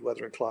equality, you need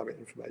weather and climate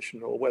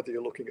information, or whether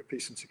you're looking at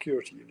peace and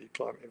security, you need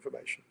climate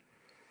information.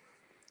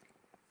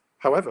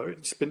 However,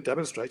 it's been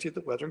demonstrated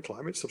that weather and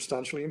climate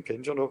substantially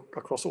impinge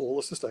across all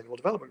the Sustainable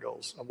Development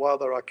Goals. And while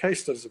there are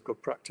case studies of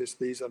good practice,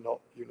 these are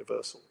not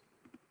universal.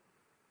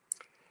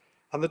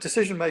 And the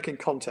decision-making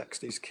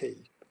context is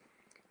key.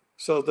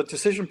 So the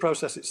decision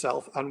process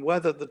itself, and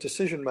whether the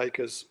decision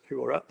makers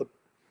who are at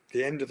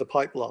the end of the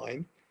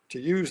pipeline to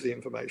use the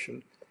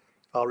information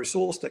are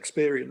resourced,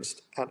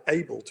 experienced, and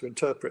able to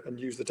interpret and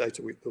use the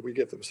data that we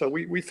give them. So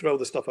we throw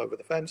the stuff over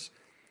the fence,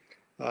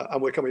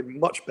 and we're becoming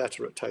much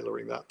better at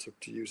tailoring that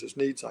to users'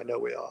 needs. I know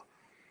we are.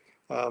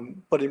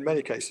 But in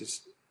many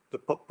cases, the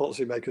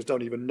policymakers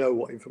don't even know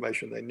what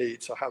information they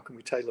need. So how can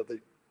we tailor the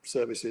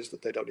services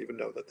that they don't even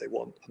know that they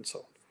want, and so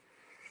on.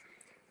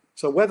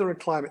 So weather and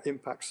climate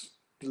impacts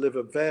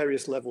deliver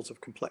various levels of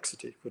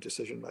complexity for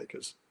decision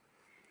makers.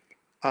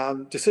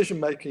 And decision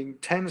making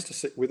tends to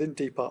sit within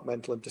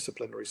departmental and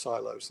disciplinary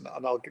silos.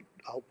 And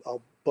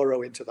I'll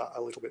burrow into that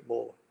a little bit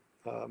more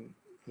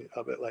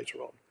a bit later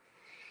on.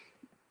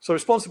 So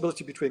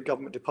responsibility between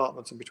government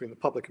departments and between the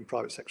public and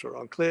private sector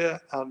are unclear,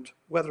 and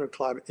weather and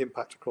climate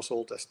impact across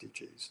all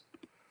SDGs.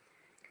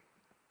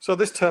 So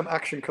this term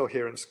action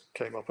coherence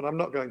came up, and I'm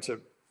not going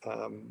to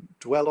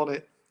dwell on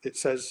it. It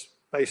says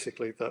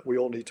basically that we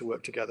all need to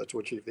work together to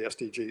achieve the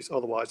SDGs,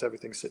 otherwise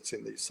everything sits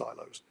in these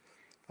silos.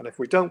 And if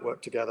we don't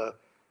work together,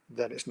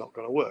 then it's not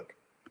going to work.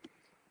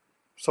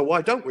 So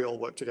why don't we all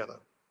work together?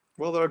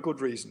 Well, there are good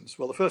reasons.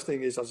 Well, the first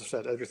thing is, as I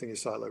said, everything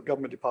is siloed.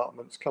 Government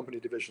departments, company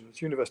divisions,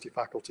 university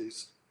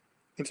faculties,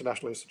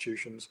 international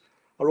institutions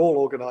are all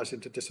organized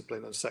into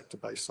discipline and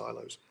sector-based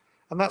silos.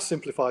 And that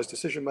simplifies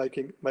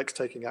decision-making, makes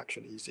taking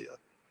action easier.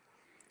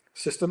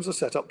 Systems are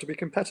set up to be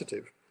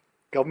competitive.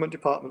 Government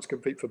departments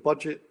compete for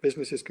budget,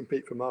 businesses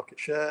compete for market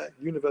share,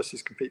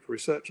 universities compete for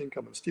research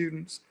income and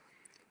students,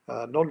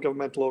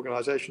 non-governmental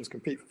organizations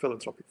compete for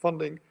philanthropic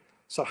funding.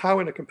 So how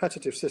in a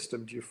competitive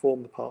system do you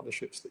form the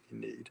partnerships that you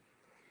need?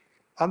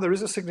 And there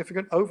is a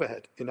significant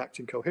overhead in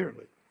acting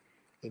coherently.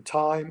 In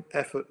time,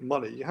 effort,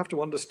 money, you have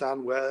to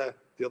understand where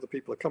the other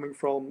people are coming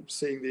from,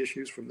 seeing the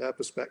issues from their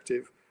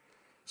perspective.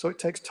 So it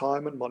takes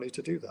time and money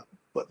to do that,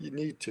 but you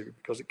need to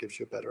because it gives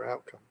you a better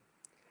outcome.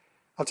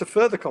 And to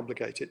further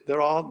complicate it, there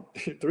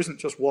isn't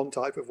just one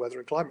type of weather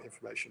and climate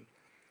information.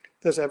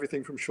 There's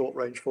everything from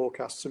short-range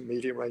forecasts and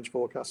medium-range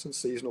forecasts and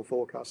seasonal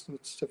forecasts and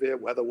severe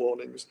weather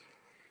warnings.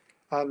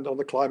 And on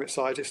the climate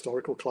side,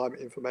 historical climate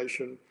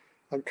information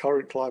and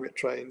current climate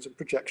trends and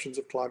projections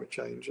of climate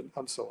change and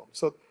so on.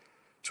 So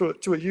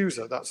to a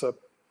user, that's a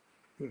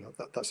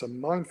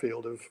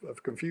minefield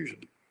of confusion.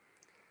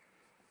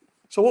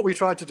 So what we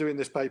tried to do in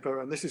this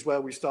paper, and this is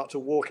where we start to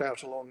walk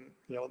out along,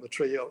 on the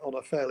tree on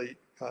a fairly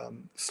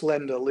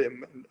slender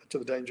limb to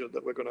the danger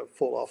that we're going to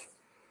fall off,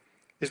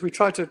 is we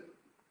try to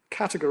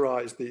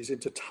categorize these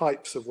into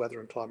types of weather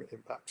and climate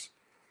impacts.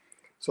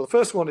 So the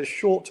first one is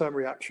short-term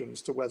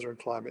reactions to weather and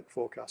climate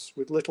forecasts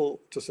with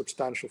little to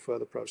substantial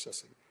further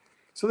processing.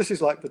 So this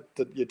is like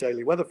your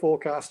daily weather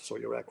forecasts or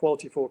your air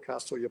quality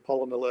forecasts or your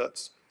pollen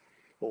alerts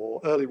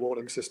or early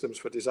warning systems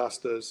for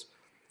disasters,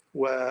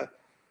 where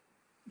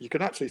you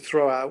can actually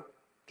throw out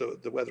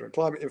the weather and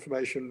climate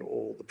information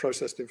or the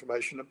processed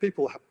information, and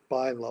people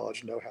by and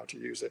large know how to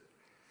use it.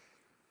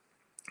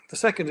 The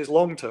second is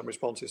long-term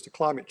responses to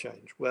climate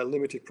change, where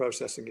limited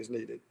processing is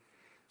needed.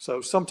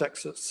 So some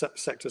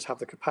sectors have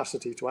the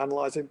capacity to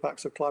analyze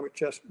impacts of climate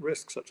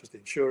risks, such as the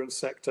insurance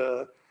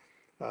sector,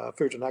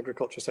 food and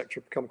agriculture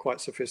sector have become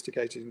quite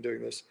sophisticated in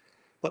doing this,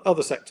 but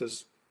other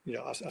sectors,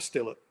 are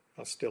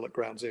still at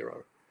ground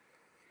zero.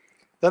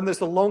 Then there's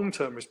the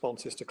long-term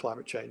responses to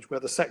climate change,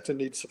 where the sector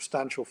needs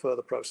substantial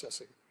further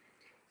processing.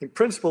 In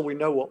principle, we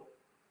know what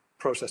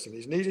processing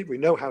is needed. We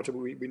know what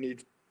we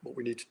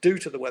need to do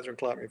to the weather and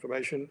climate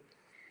information.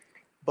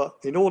 But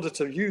in order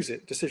to use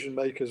it, decision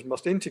makers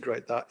must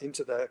integrate that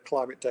into their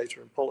climate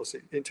data and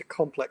policy, into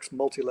complex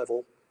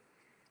multi-level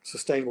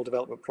sustainable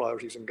development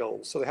priorities and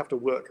goals. So they have to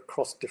work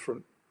across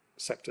different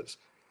sectors.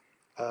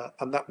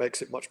 And that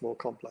makes it much more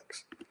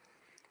complex.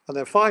 And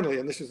then finally,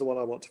 and this is the one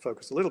I want to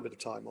focus a little bit of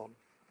time on,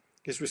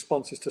 is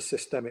responses to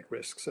systemic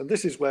risks. And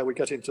this is where we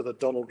get into the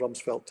Donald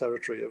Rumsfeld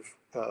territory of,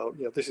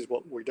 this is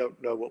what we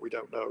don't know,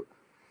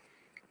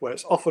 where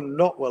it's often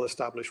not well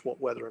established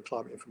what weather and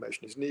climate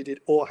information is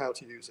needed or how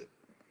to use it.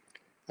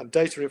 And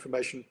data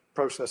information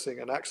processing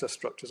and access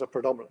structures are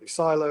predominantly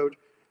siloed.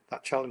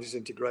 That challenges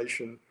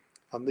integration.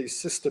 And these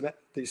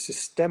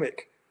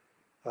systemic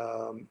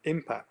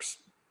impacts,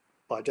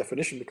 by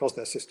definition, because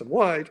they're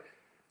system-wide,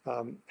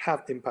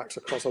 have impacts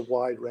across a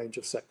wide range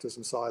of sectors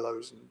and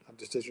silos and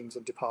decisions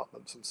and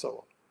departments and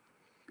so on.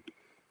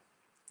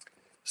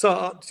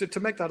 So to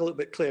make that a little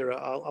bit clearer,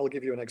 I'll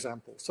give you an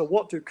example. So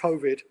what do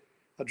COVID,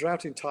 a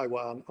drought in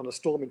Taiwan, and a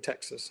storm in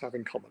Texas have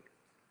in common?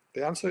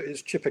 The answer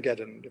is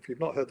Chipageddon. If you've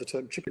not heard the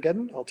term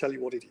Chipageddon, I'll tell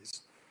you what it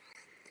is.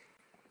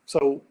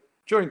 So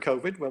during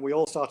COVID, when we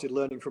all started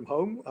learning from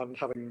home and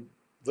having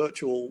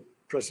virtual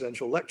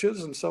presidential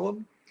lectures and so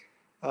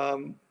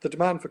on, the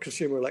demand for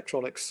consumer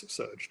electronics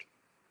surged.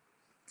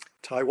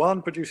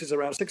 Taiwan produces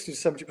around 60 to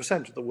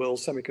 70% of the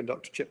world's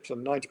semiconductor chips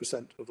and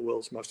 90% of the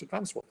world's most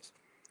advanced ones.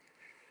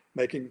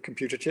 Making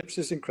computer chips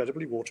is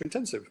incredibly water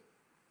intensive.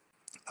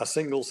 A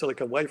single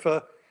silicon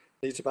wafer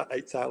needs about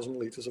 8,000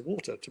 litres of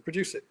water to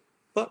produce it.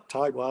 But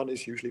Taiwan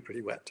is usually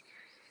pretty wet,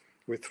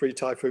 with 3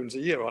 typhoons a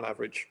year on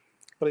average.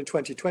 But in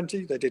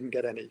 2020, they didn't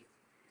get any.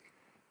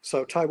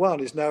 So Taiwan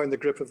is now in the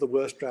grip of the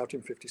worst drought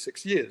in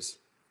 56 years.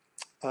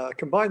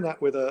 Combine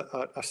that with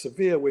a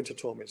severe winter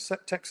storm in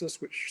Texas,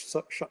 which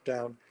shut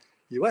down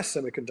US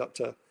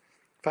semiconductor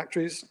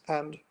factories,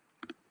 and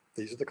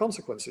these are the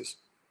consequences.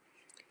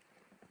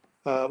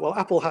 Well,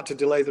 Apple had to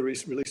delay the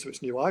release of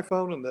its new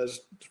iPhone, and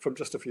there's, from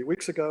just a few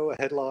weeks ago,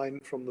 a headline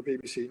from the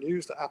BBC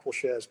News that Apple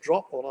shares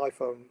drop on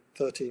iPhone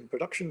 13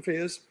 production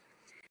fears.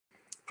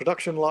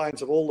 Production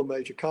lines of all the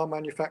major car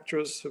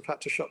manufacturers have had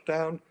to shut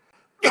down.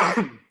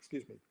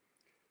 Excuse me.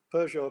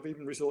 Peugeot have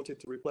even resorted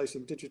to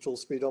replacing digital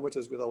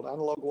speedometers with old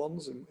analog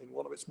ones in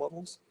one of its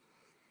models.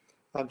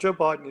 And Joe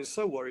Biden is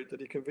so worried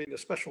that he convened a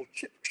special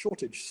chip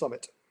shortage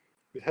summit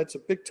with heads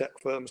of big tech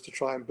firms to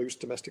try and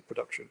boost domestic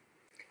production.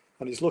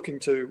 And he's looking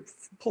to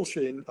push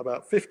in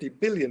about $50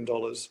 billion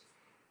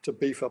to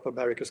beef up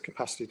America's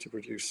capacity to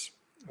produce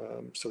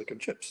silicon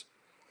chips.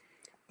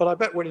 But I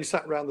bet when he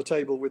sat around the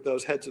table with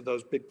those heads of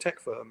those big tech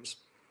firms,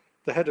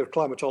 the head of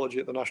climatology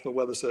at the National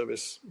Weather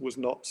Service was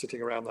not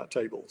sitting around that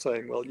table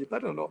saying, well, you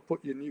better not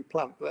put your new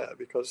plant there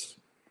because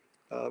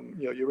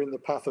you're in the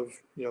path of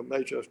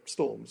major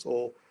storms,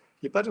 or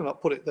you better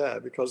not put it there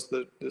because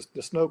the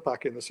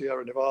snowpack in the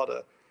Sierra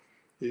Nevada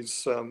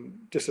is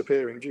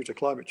disappearing due to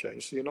climate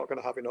change, so you're not going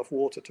to have enough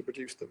water to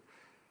produce them.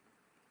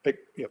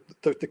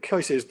 The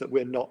case is that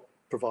we're not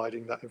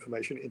providing that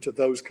information into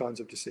those kinds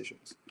of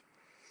decisions.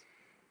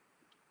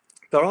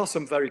 There are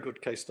some very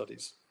good case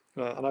studies,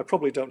 and I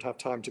probably don't have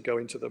time to go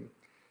into them,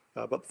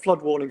 but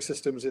flood warning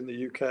systems in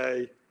the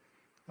UK,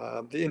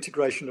 the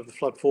integration of the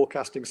Flood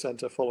Forecasting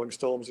Centre following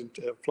storms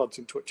floods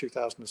in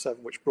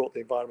 2007, which brought the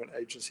Environment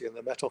Agency and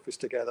the Met Office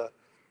together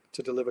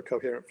to deliver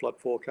coherent flood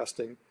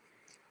forecasting.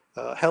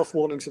 Health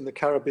warnings in the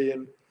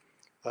Caribbean,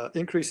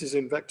 increases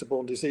in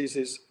vector-borne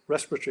diseases,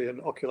 respiratory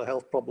and ocular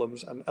health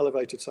problems, and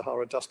elevated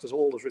Sahara dust as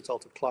all as a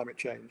result of climate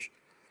change,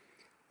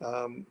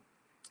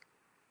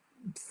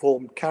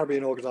 formed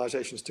Caribbean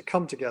organisations to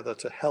come together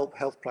to help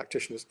health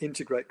practitioners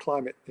integrate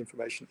climate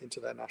information into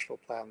their national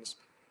plans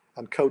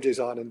and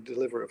co-design and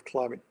deliver of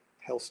climate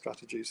health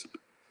strategies.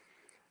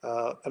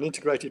 An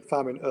integrated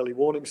famine early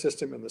warning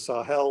system in the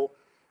Sahel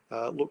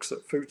looks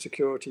at food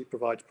security,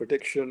 provides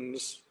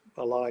predictions,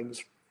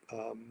 aligns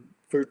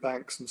food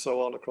banks and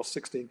so on across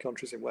 16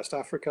 countries in West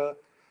Africa.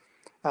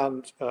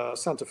 And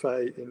Santa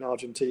Fe in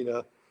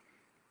Argentina,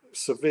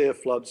 severe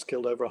floods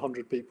killed over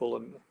 100 people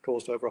and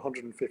caused over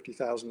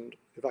 150,000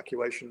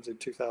 evacuations in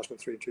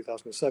 2003 and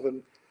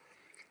 2007.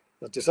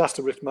 A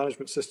disaster risk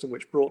management system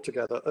which brought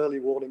together early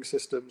warning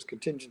systems,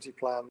 contingency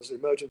plans,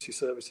 emergency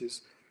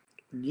services,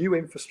 new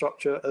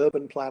infrastructure,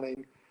 urban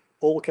planning,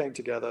 all came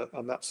together,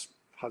 and that's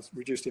has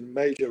reduced in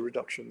major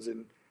reductions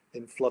in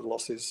flood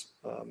losses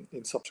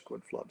in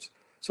subsequent floods.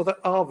 So there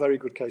are very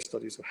good case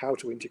studies of how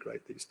to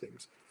integrate these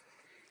things.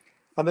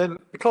 And then,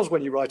 because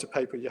when you write a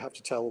paper, you have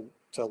to tell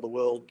the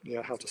world,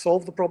 how to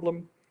solve the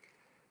problem.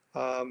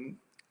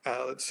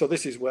 So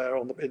this is where,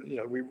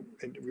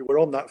 we were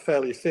on that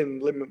fairly thin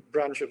limb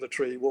branch of the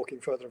tree, walking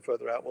further and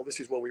further out. Well, this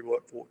is where we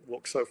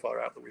walk so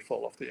far out that we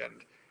fall off the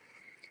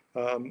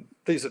end.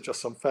 These are just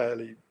some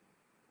fairly,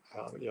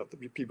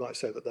 people might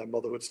say that they're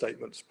motherhood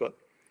statements, but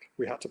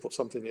we had to put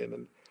something in,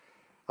 and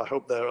I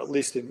hope they're at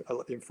least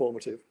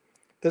informative.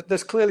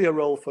 There's clearly a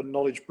role for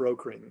knowledge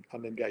brokering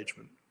and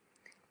engagement.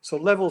 So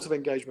levels of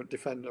engagement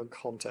depend on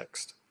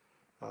context.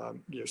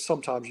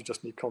 Sometimes you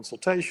just need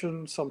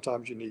consultation,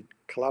 sometimes you need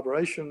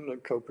collaboration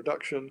and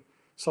co-production,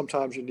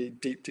 sometimes you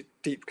need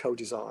deep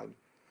co-design.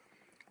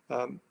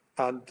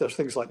 And there's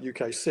things like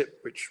UK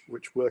SIP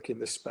which work in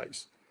this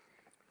space.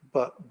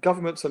 But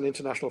governments and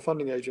international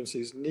funding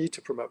agencies need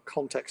to promote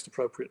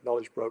context-appropriate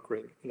knowledge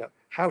brokering,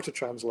 how to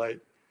translate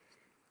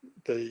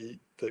the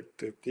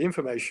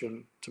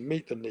information to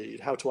meet the need,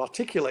 how to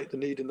articulate the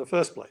need in the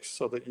first place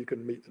so that you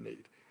can meet the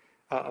need,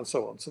 and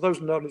so on. So those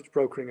knowledge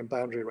brokering and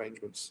boundary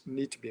arrangements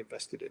need to be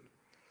invested in.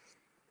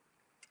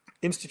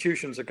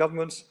 Institutions or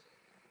governments,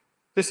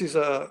 this is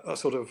a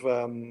sort of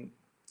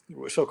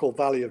so-called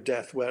valley of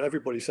death where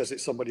everybody says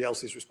it's somebody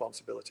else's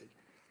responsibility.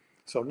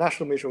 So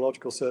National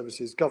Meteorological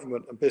Services,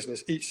 government and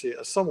business each see it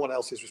as someone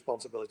else's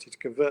responsibility to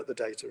convert the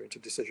data into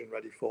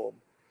decision-ready form.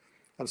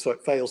 And so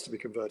it fails to be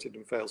converted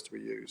and fails to be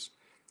used.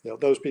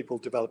 Those people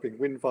developing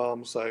wind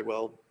farms say,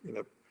 well,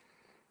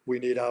 we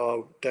need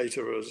our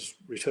data as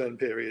return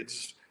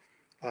periods.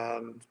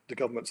 And the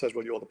government says,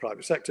 well, you're the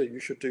private sector, you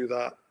should do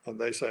that. And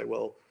they say,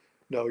 well,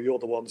 no, you're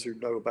the ones who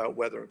know about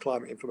weather and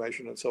climate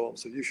information and so on,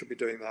 so you should be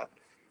doing that.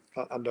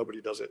 And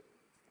nobody does it.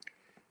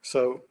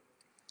 So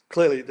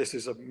clearly, this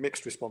is a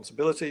mixed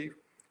responsibility,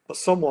 but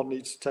someone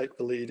needs to take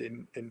the lead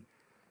in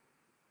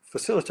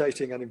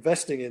facilitating and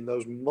investing in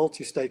those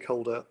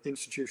multi-stakeholder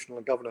institutional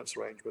and governance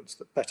arrangements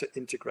that better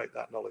integrate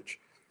that knowledge,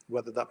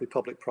 whether that be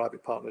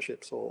public-private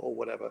partnerships or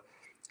whatever.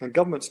 And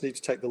governments need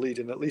to take the lead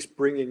in at least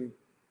bringing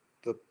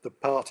the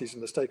parties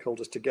and the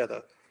stakeholders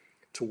together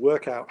to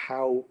work out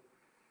how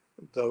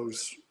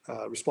those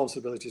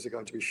responsibilities are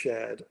going to be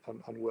shared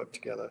and work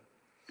together.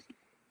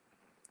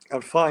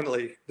 And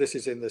finally, this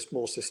is in this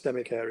more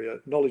systemic area,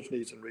 knowledge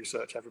needs and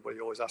research. Everybody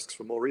always asks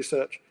for more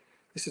research.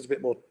 This is a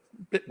bit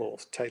more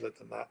tailored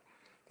than that,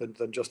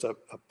 than just a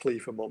plea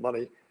for more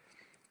money.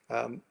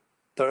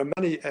 There are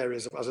many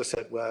areas, as I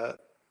said, where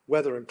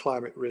weather and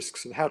climate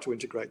risks and how to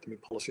integrate them in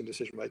policy and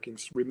decision making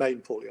remain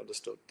poorly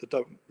understood.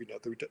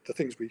 The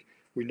things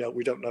we know,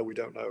 we don't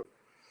know.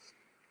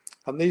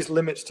 And these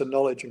limits to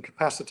knowledge and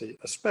capacity,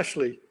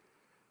 especially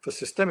for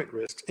systemic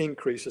risks,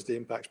 increase as the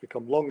impacts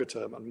become longer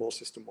term and more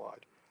system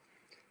wide.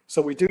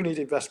 So we do need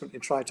investment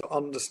in trying to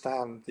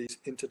understand these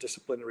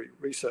interdisciplinary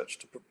research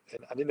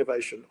and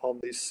innovation on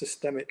these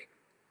systemic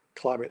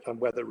climate and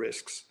weather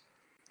risks,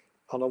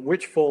 and on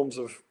which forms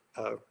of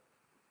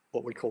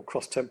what we call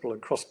cross-temporal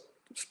and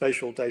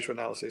cross-spatial data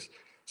analysis.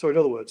 So in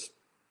other words,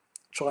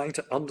 trying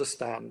to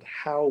understand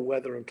how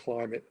weather and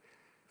climate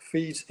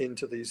feeds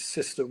into these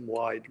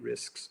system-wide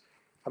risks.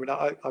 I mean,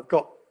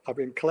 I've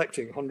been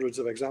collecting hundreds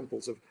of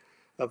examples of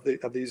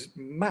these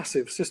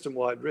massive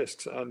system-wide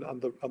risks and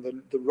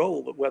the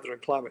role that weather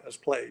and climate has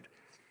played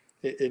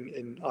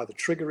in either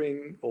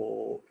triggering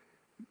or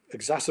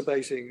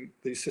exacerbating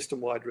these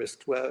system-wide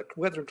risks, where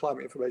weather and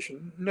climate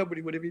information,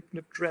 nobody would have even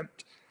have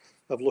dreamt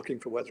of looking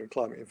for weather and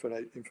climate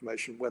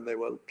information when they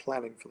were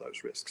planning for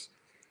those risks.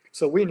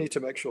 So we need to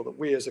make sure that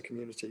we as a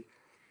community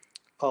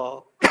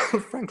are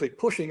frankly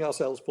pushing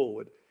ourselves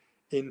forward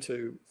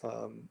into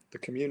the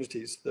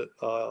communities that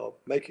are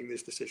making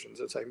these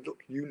decisions and saying,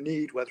 look, you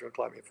need weather and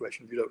climate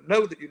information. You don't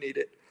know that you need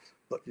it,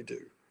 but you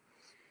do.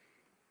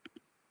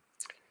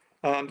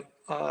 And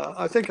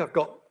I think I've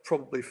got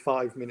probably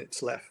 5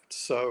 minutes left.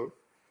 So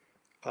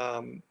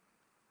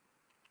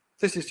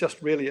this is just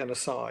really an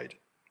aside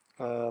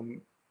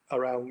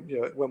around,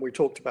 when we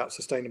talked about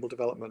sustainable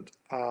development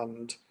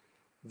and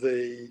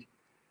the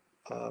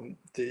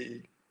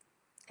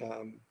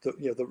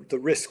the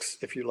risks,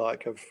 if you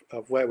like,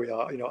 of where we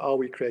are. Are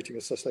we creating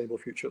a sustainable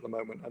future at the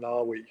moment, and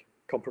are we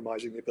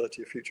compromising the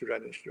ability of future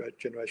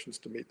generations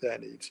to meet their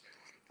needs?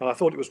 And I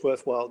thought it was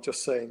worthwhile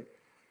just saying,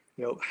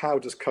 how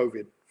does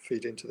COVID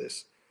feed into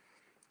this?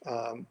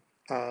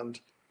 And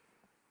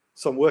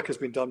some work has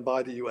been done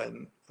by the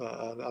UN,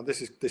 and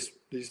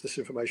this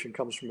information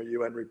comes from a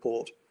UN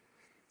report,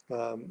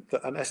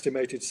 that an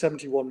estimated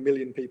 71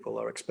 million people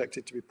are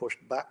expected to be pushed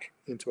back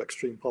into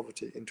extreme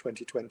poverty in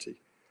 2020.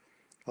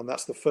 And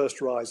that's the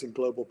first rise in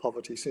global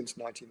poverty since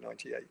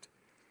 1998.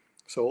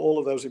 So all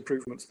of those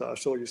improvements that I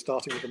saw you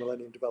starting with the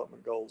Millennium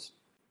Development Goals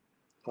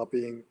are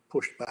being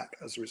pushed back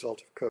as a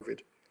result of COVID.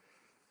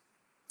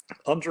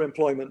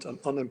 Underemployment and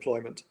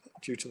unemployment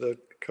due to the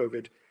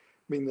COVID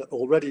mean that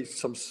already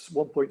some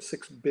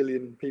 1.6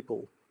 billion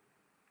people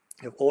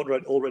have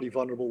already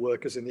vulnerable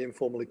workers in the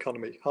informal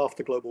economy. Half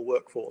the global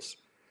workforce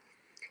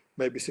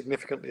may be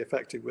significantly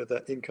affected, with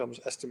their incomes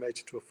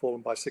estimated to have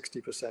fallen by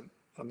 60%,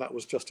 and that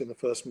was just in the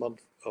first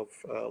month of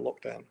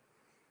lockdown.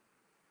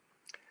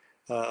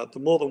 The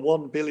more than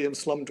 1 billion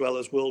slum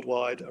dwellers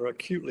worldwide are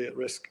acutely at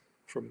risk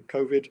from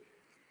COVID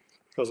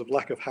because of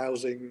lack of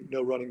housing,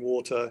 no running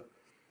water,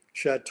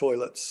 shared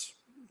toilets,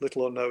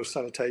 little or no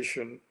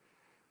sanitation,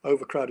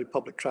 overcrowded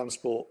public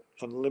transport,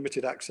 and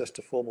limited access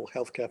to formal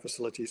healthcare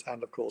facilities,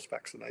 and of course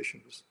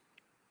vaccinations.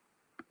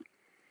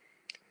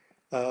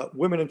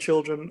 Women and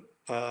children,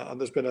 and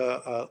there's been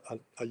a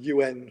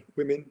UN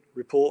Women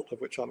report, of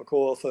which I'm a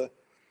co-author,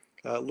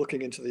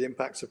 looking into the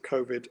impacts of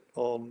COVID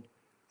on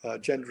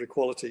gender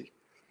equality.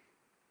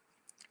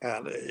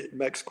 And it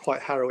makes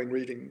quite harrowing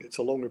reading. It's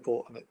a long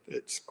report, and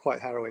it's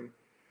quite harrowing.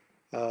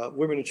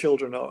 Women and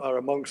children are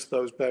amongst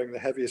those bearing the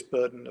heaviest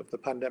burden of the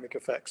pandemic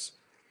effects.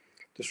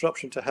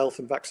 Disruption to health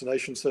and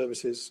vaccination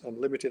services and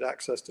limited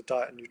access to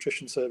diet and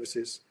nutrition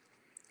services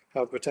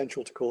have the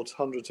potential to cause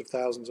hundreds of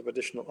thousands of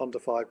additional under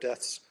 5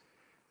 deaths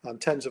and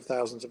tens of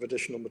thousands of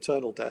additional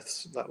maternal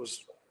deaths. That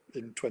was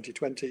in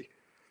 2020.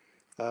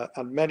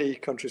 And many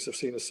countries have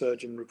seen a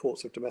surge in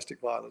reports of domestic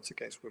violence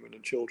against women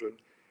and children,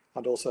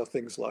 and also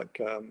things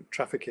like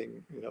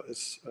trafficking,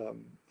 has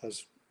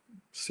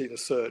seen a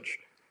surge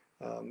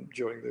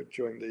during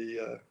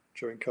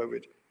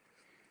COVID.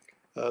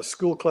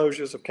 School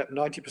closures have kept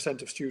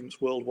 90% of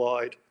students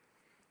worldwide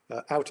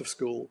out of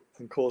school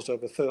and caused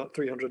over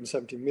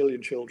 370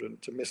 million children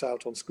to miss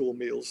out on school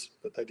meals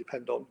that they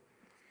depend on.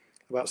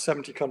 About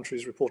 70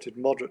 countries reported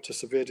moderate to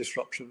severe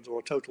disruptions or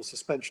a total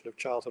suspension of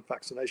childhood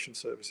vaccination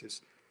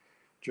services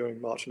during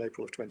March and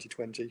April of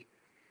 2020.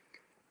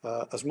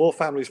 As more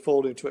families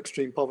fall into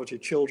extreme poverty,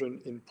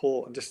 children in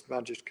poor and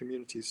disadvantaged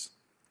communities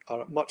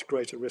are at much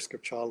greater risk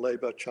of child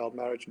labour, child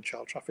marriage and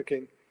child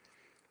trafficking.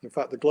 In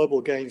fact, the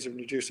global gains in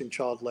reducing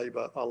child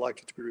labour are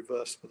likely to be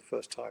reversed for the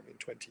first time in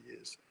 20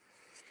 years.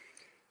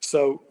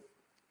 So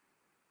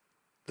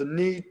the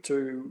need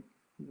to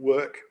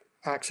work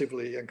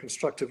actively and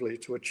constructively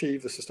to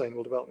achieve the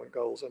Sustainable Development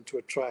Goals and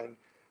to try and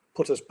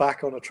put us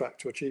back on a track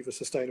to achieve a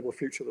sustainable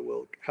future of the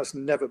world has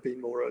never been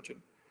more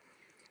urgent.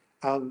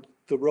 And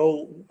the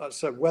role,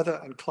 so weather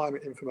and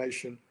climate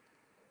information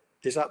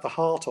is at the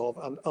heart of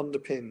and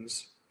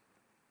underpins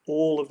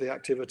all of the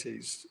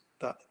activities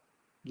that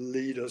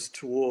lead us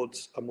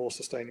towards a more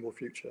sustainable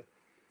future.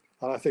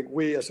 And I think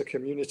we as a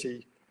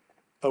community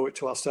owe it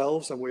to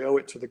ourselves, and we owe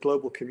it to the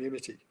global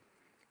community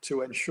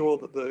to ensure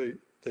that the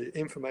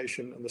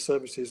information and the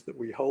services that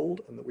we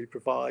hold and that we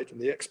provide and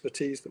the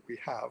expertise that we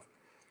have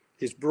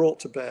is brought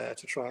to bear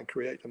to try and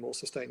create a more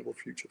sustainable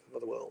future for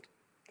the world.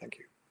 Thank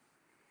you.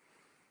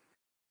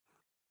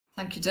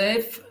 Thank you,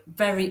 Dave.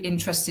 Very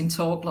interesting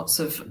talk, lots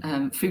of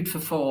food for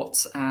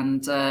thought,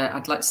 and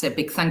I'd like to say a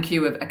big thank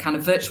you, a kind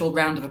of virtual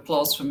round of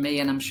applause from me,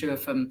 and I'm sure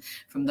from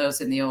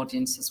those in the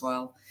audience as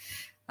well.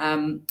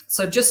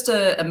 So just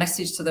a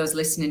message to those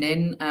listening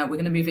in, we're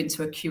going to move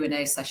into a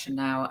Q&A session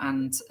now,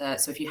 and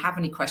so if you have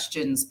any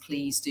questions,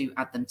 please do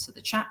add them to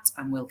the chat,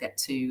 and we'll get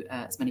to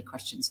as many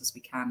questions as we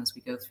can as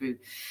we go through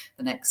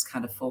the next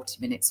kind of 40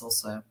 minutes or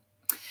so.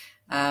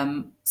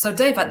 So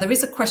Dave, there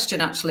is a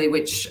question actually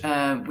which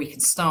we can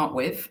start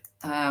with.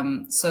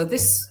 So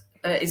this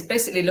is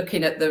basically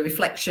looking at the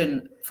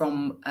reflection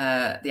from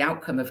the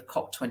outcome of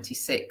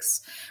COP26.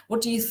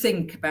 What do you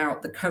think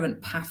about the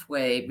current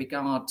pathway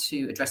regard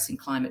to addressing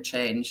climate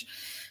change?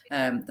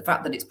 The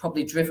fact that it's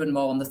probably driven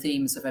more on the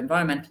themes of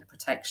environmental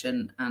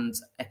protection and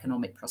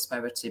economic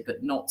prosperity,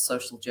 but not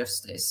social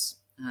justice.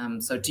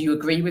 So do you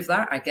agree with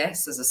that, I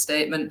guess, as a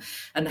statement?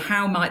 And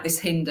how might this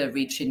hinder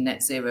reaching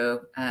net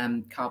zero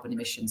carbon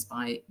emissions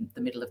by the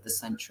middle of the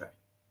century?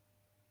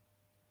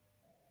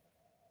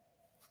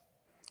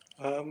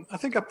 I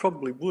think I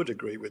probably would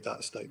agree with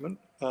that statement.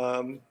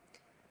 Again,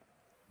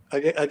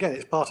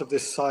 it's part of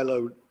this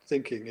siloed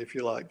thinking, if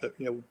you like, that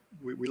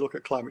we look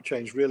at climate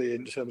change really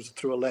in terms of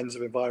through a lens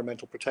of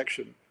environmental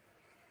protection,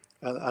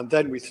 and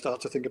then we start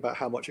to think about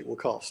how much it will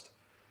cost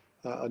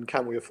and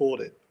can we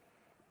afford it.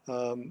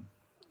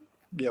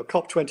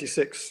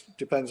 COP26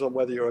 depends on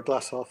whether you're a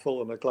glass half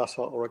full and a glass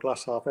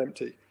half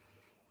empty.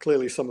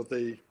 Clearly, some of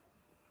the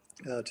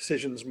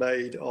decisions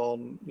made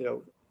on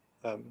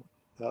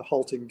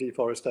halting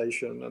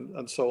deforestation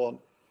and so on,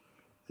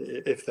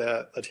 if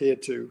they're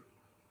adhered to,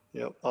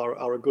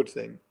 are a good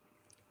thing.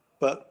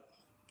 But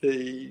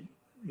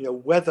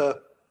whether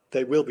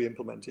they will be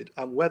implemented,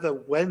 and whether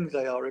when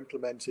they are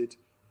implemented,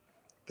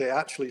 they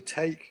actually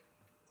take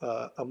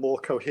a more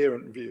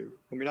coherent view.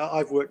 I mean,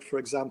 I've worked, for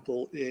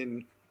example,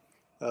 in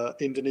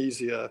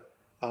Indonesia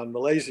and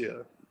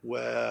Malaysia,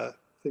 where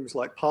things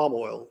like palm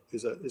oil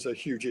is a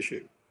huge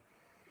issue.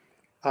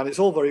 And it's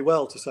all very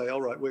well to say,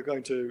 all right, we're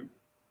going to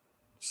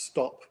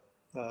stop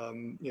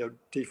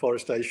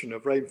deforestation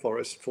of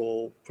rainforests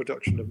for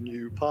production of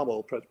new palm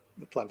oil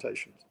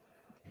plantations.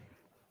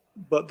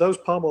 But those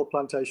palm oil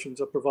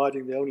plantations are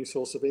providing the only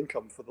source of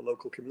income for the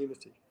local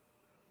community.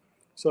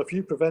 So if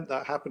you prevent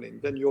that happening,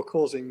 then you're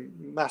causing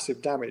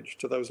massive damage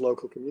to those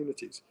local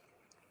communities.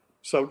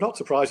 So not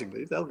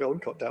surprisingly, they'll go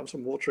and cut down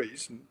some more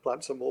trees and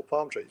plant some more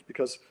palm trees,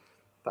 because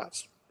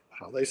that's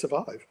how they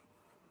survive.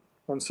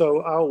 And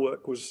so our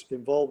work was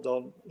involved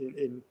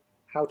in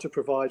how to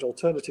provide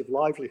alternative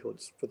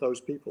livelihoods for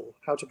those people,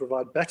 how to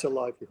provide better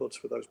livelihoods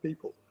for those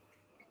people,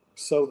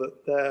 so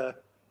that their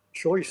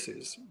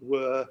choices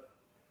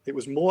it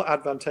was more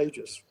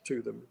advantageous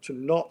to them to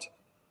not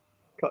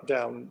cut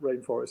down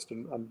rainforest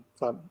and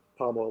plant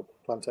palm oil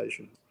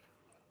plantations,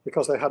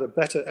 because they had a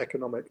better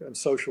economic and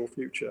social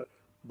future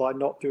by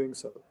not doing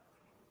so.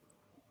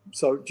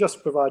 So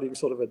just providing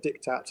sort of a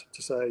diktat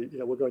to say,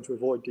 we're going to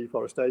avoid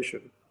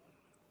deforestation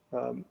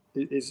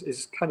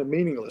is kind of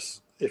meaningless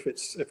if the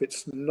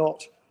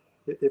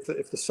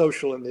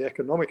social and the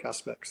economic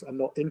aspects are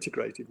not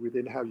integrated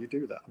within how you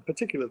do that, and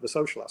particularly the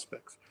social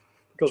aspects,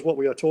 because what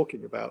we are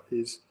talking about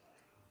is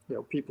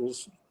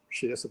people's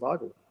sheer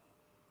survival,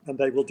 and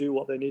they will do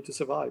what they need to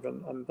survive,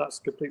 and that's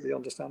completely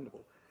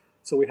understandable.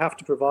 So we have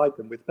to provide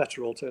them with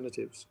better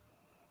alternatives.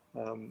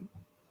 And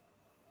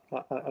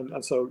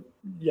so,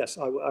 yes,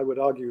 I would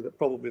argue that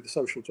probably the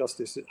social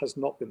justice has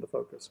not been the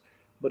focus,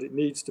 but it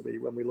needs to be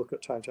when we look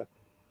at trying to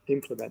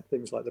implement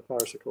things like the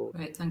Paris Accord.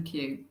 Great, thank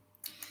you.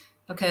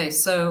 Okay,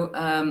 so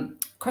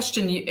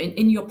question,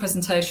 in your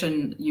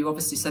presentation, you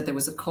obviously said there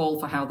was a call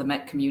for how the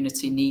Met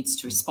community needs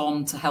to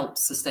respond to help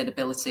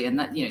sustainability, and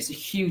that it's a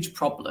huge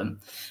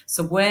problem.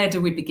 So where do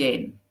we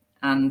begin?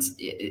 And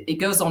it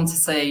goes on to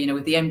say,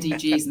 with the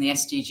MDGs and the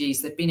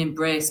SDGs, they've been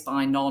embraced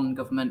by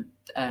non-government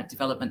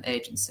development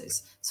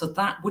agencies. So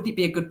would it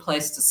be a good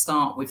place to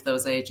start with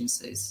those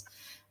agencies,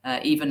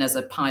 even as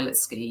a pilot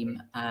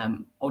scheme,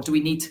 or do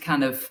we need to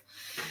kind of,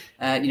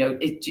 do you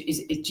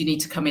need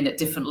to come in at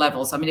different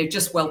levels? I mean, I'd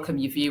just welcome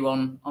your view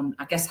on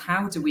I guess,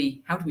 how do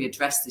we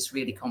address this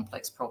really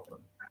complex problem?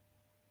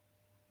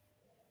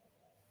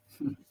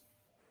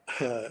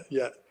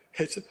 Yeah,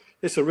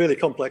 it's a really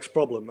complex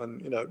problem,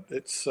 and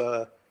it's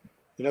you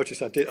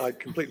notice I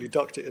completely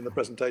ducked it in the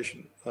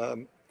presentation.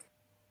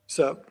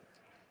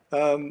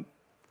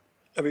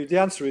 I mean, the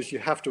answer is you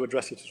have to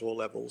address it at all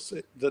levels.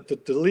 The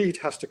lead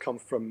has to come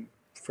from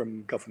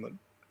government,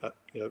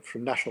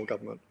 from national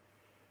government,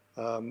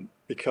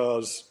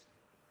 because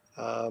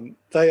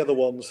they are the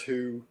ones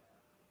who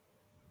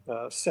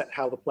set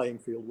how the playing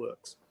field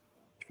works,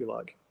 if you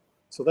like.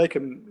 So they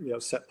can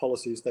set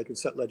policies, they can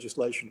set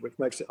legislation, which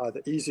makes it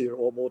either easier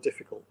or more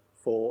difficult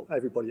for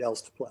everybody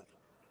else to play.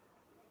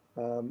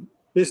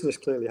 Business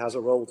clearly has a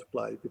role to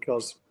play,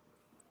 because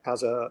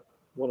as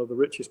one of the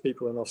richest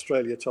people in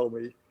Australia told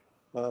me,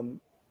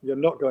 you're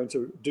not going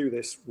to do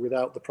this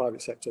without the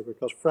private sector,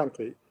 because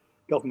frankly,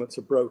 governments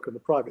are broke and the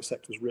private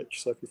sector is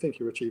rich. So if you think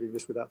you're achieving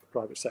this without the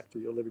private sector,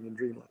 you're living in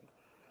dreamland.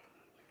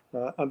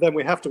 And then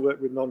we have to work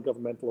with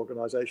non-governmental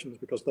organizations,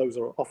 because those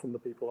are often the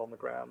people on the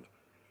ground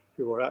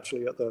who are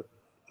actually at the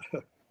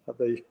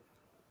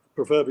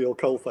proverbial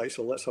coalface,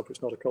 or let's hope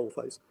it's not a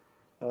coalface,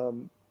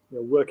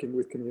 working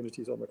with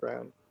communities on the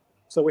ground.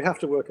 So we have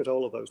to work at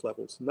all of those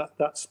levels. And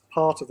that's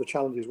part of the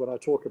challenges when I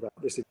talk about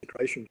this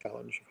integration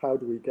challenge. How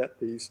do we get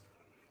these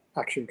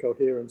action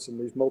coherence and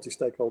these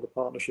multi-stakeholder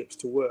partnerships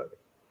to work?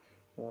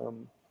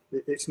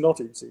 It's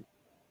not easy.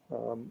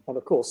 And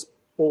of course,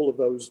 all of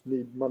those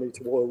need money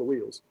to oil the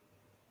wheels,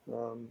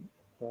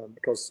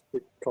 because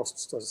it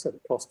costs, as I said,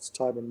 it costs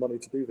time and money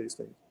to do these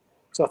things.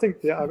 So I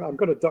think I'm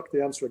going to duck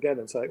the answer again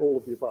and say all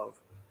of the above.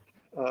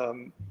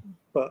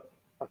 But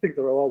I think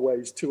there are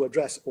ways to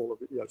address all of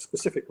it,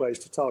 specific ways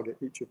to target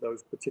each of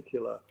those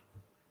particular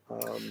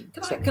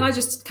Can I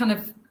just kind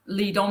of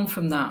lead on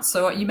from that?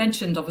 So you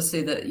mentioned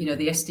obviously that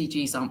the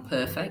SDGs aren't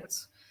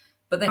perfect,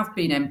 but they have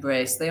been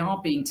embraced. They are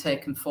being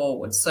taken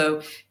forward.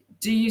 So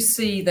do you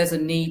see there's a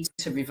need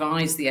to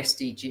revise the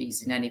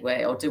SDGs in any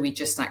way, or do we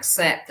just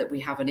accept that we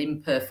have an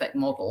imperfect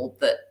model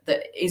that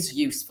is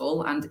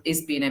useful and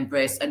is being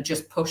embraced, and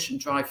just push and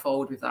drive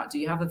forward with that? Do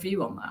you have a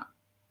view on that?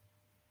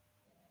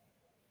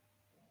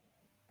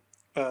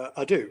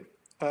 I do.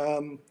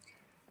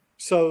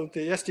 So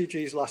the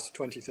SDGs last to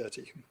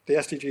 2030. The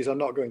SDGs are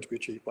not going to be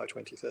achieved by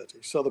 2030.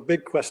 So the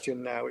big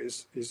question now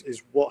is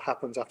what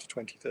happens after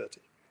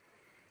 2030?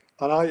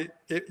 And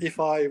if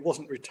I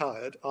wasn't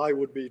retired, I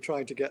would be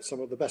trying to get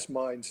some of the best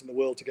minds in the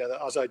world together,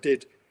 as I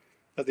did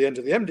at the end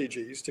of the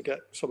MDGs, to get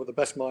some of the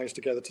best minds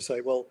together to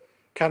say, well,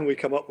 can we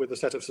come up with a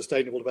set of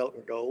sustainable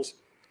development goals,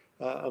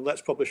 and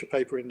let's publish a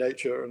paper in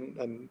Nature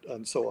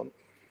and so on,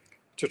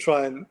 to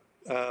try and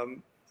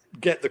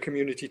get the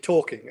community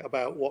talking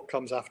about what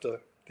comes after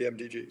the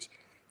MDGs.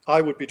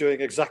 I would be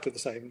doing exactly the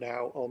same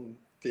now on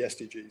the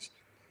SDGs.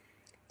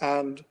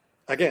 And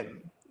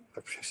again,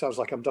 it sounds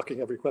like I'm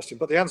ducking every question,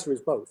 but the answer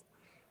is both.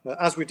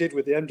 As we did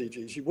with the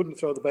MDGs, you wouldn't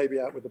throw the baby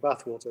out with the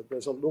bathwater.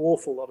 There's an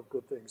awful lot of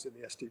good things in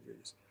the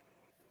SDGs.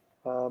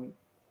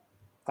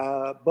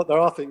 But there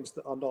are things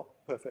that are not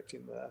perfect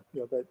in there.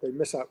 You know, they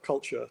miss out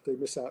culture, they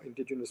miss out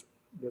indigenous,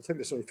 I think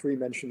there's only 3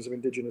 mentions of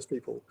indigenous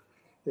people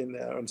in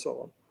there and so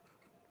on.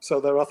 So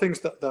there are things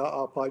that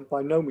are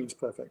by no means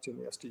perfect in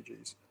the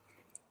SDGs.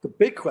 The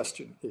big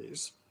question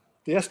is,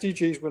 the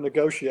SDGs were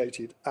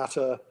negotiated at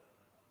a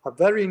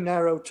very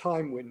narrow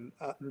time window,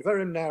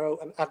 very narrow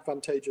and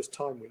advantageous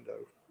time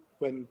window,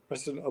 when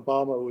President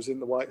Obama was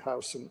in the White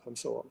House and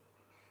so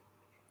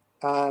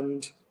on.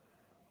 And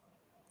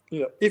you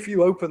know, if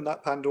you open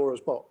that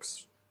Pandora's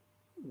box,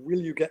 will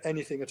you get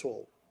anything at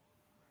all?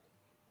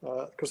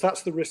 Because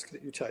that's the risk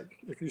that you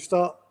take. If you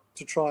start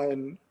to try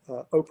and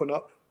open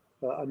up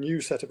a new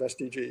set of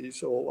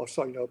SDGs, or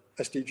sorry, you know,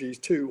 SDGs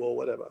 2 or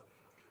whatever,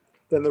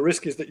 then the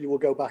risk is that you will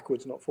go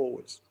backwards, not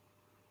forwards.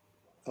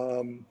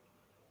 And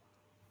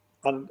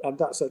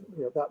that's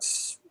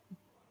that's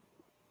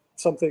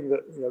something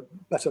that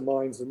better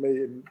minds than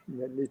me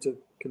need to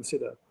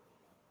consider.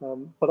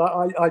 But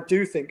I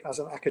do think, as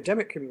an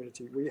academic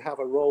community, we have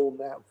a role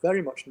now,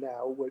 very much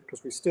now,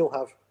 because we still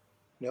have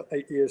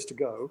 8 years to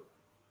go,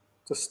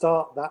 to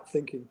start that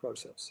thinking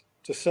process,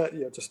 to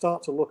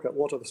start to look at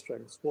what are the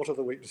strengths, what are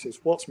the weaknesses,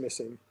 what's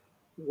missing,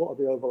 what are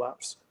the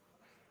overlaps,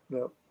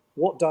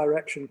 what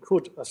direction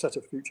could a set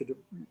of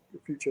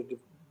future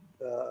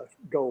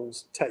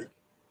goals take,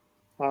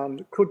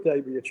 and could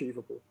they be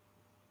achievable?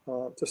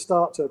 To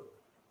start to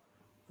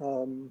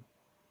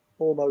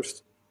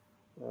almost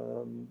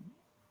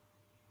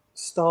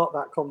start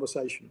that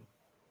conversation,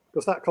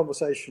 because that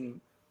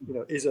conversation,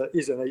 is an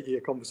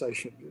 8-year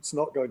conversation. It's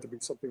not going to be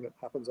something that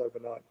happens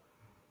overnight.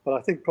 But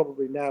I think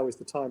probably now is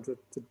the time to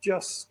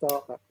just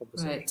start that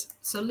conversation. Right.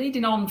 So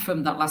leading on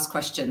from that last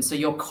question, so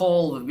your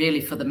call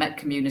really for the Met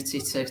community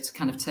to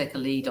kind of take a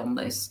lead on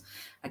this.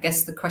 I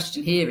guess the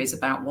question here is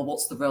about, well,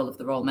 what's the role of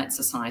the Royal Met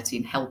Society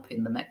in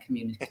helping the Met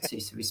community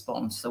to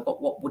respond? So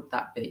what would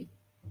that be?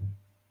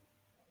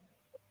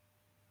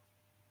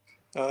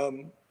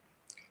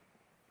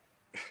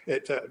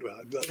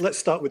 Let's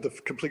start with the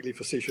completely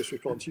facetious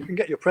response. You can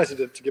get your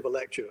president to give a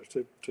lecture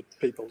to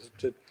people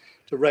to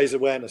raise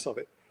awareness of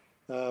it.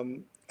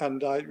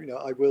 And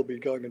I will be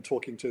going and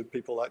talking to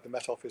people like the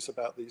Met Office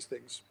about these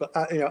things. But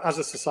as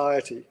a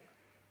society,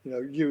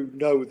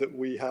 that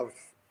we have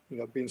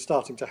been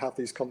starting to have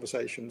these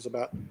conversations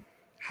about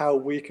how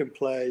we can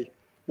play.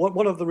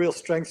 One of the real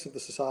strengths of the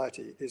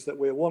society is that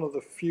we're one of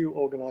the few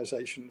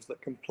organisations that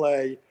can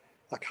play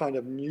a kind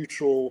of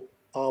neutral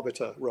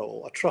arbiter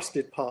role, a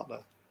trusted partner,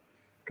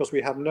 because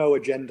we have no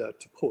agenda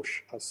to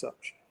push as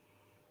such.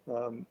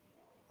 And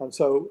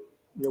so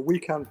we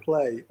can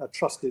play a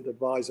trusted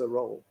advisor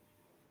role.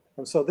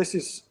 And so this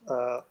is,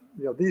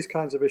 these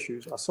kinds of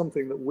issues are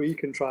something that we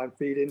can try and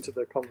feed into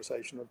the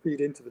conversation and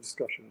feed into the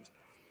discussions.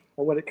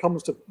 And when it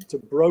comes to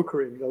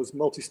brokering those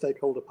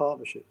multi-stakeholder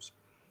partnerships,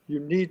 you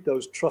need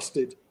those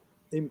trusted,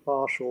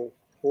 impartial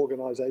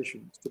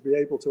organizations to be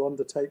able to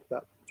undertake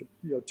that,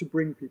 to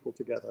bring people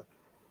together,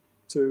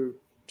 to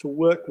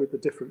work with the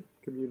different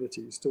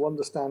communities, to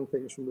understand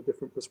things from the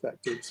different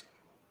perspectives.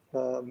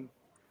 I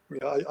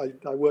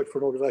worked for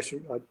an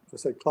organisation, I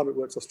say Climate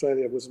Works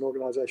Australia was an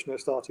organisation I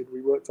started.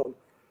 We worked on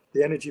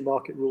the energy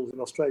market rules in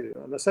Australia.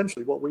 And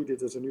essentially what we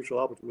did as a neutral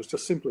arbiter was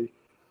just simply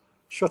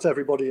shut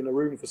everybody in a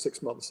room for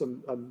 6 months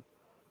and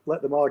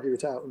let them argue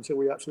it out until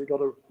we actually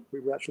got a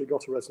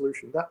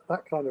resolution.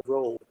 That kind of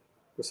role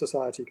the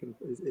society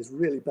is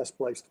really best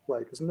placed to play,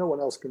 because no one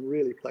else can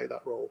really play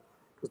that role,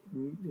 because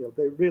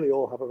they really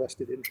all have a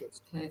vested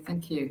interest. Okay,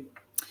 thank you.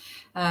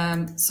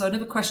 So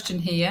another question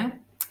here.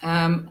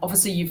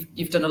 Obviously,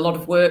 you've done a lot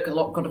of work,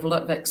 got a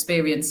lot of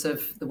experience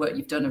of the work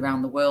you've done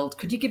around the world.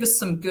 Could you give us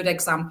some good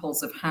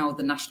examples of how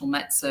the National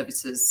Met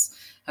Services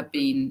have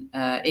been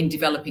in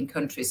developing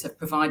countries, have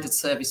provided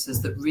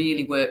services that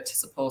really work to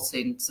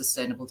supporting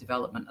sustainable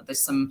development?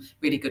 There's some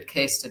really good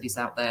case studies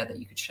out there that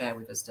you could share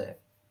with us, Dave.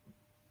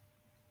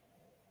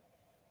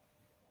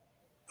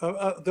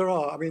 There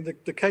are. I mean,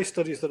 the case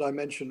studies that I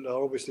mentioned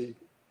are obviously,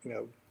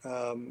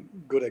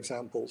 good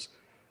examples.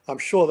 I'm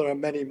sure there are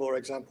many more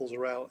examples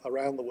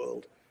around the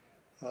world.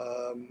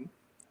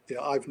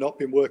 I've not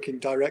been working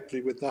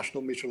directly with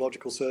National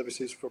Meteorological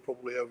Services for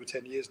probably over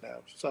 10 years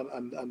now,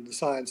 and the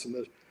science and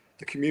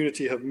the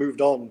community have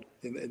moved on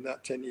in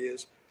that 10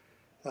 years.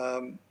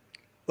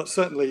 But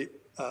certainly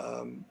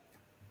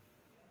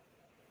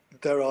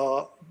there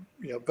are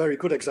very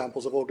good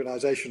examples of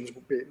organisations,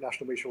 be it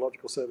National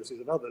Meteorological Services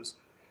and others.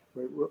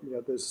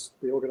 There's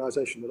the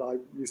organisation that I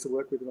used to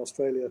work with in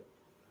Australia.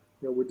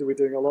 We're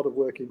doing a lot of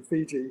work in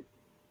Fiji,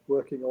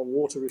 working on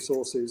water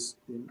resources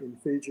in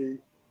Fiji,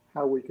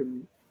 how we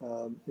can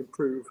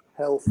improve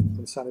health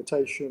and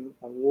sanitation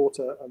and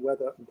water and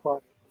weather and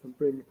climate, and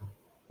bring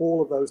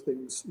all of those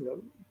things,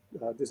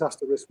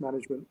 disaster risk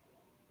management,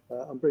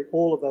 and bring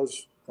all of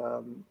those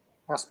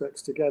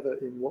aspects together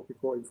in what we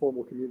call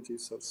informal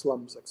communities, so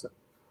slums, except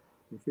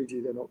in Fiji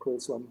they're not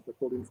called slums, they're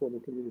called informal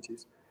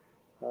communities.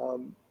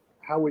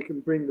 How we can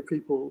bring the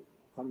people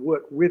and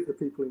work with the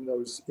people in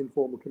those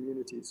informal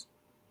communities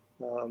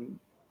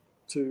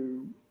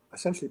to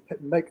essentially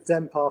make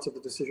them part of the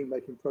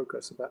decision-making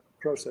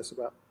process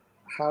about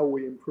how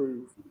we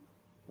improve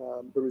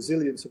the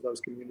resilience of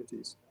those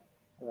communities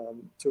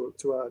to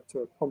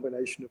a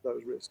combination of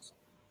those risks.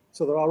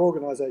 So there are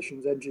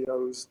organisations,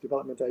 NGOs,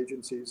 development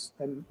agencies,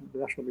 and the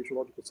National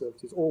Meteorological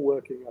Services all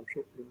working, I'm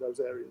sure, in those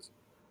areas.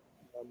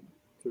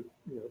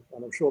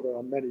 And I'm sure there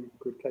are many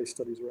good case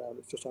studies around.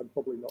 It's just I'm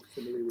probably not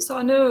familiar with. So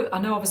I know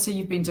obviously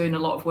you've been doing a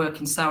lot of work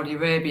in Saudi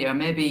Arabia.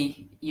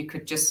 Maybe you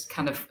could just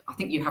kind of, I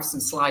think you have some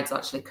slides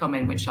actually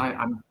coming, which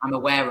I'm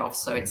aware of.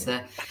 So it's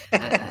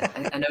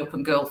an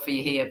open goal for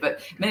you here.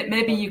 But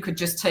maybe you could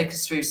just take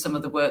us through some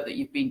of the work that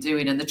you've been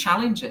doing and the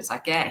challenges, I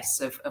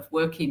guess, of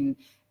working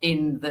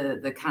in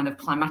the kind of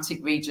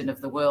climatic region of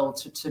the world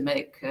to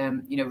make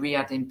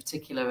Riyadh in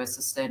particular a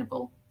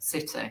sustainable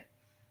city.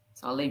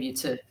 So I'll leave you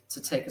to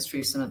take us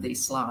through some of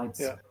these slides.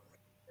 Yeah.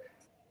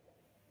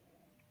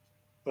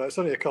 Well, it's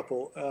only a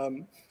couple.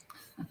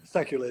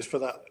 Thank you, Liz, for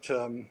that.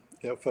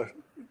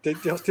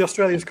 The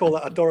Australians call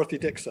that a Dorothy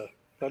Dixer.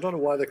 I don't know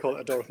why they call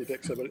it a Dorothy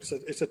Dixer, but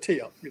it's a tee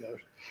up,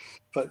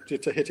 but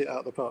to hit it out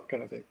of the park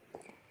kind of thing.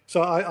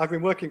 So I've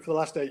been working for the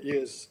last 8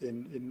 years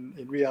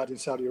in Riyadh in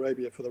Saudi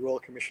Arabia for the Royal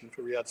Commission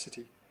for Riyadh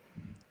City,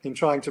 in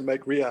trying to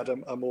make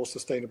Riyadh a more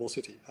sustainable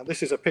city. And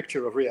this is a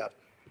picture of Riyadh.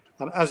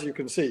 And as you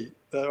can see,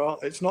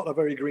 it's not a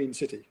very green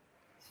city.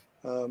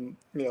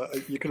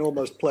 You can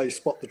almost play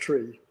spot the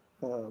tree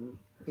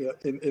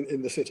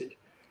in the city.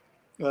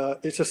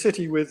 It's a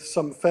city with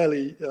some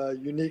fairly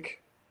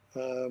unique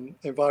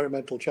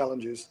environmental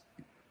challenges.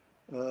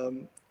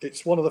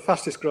 It's one of the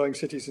fastest growing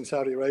cities in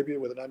Saudi Arabia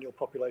with an annual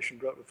population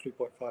growth of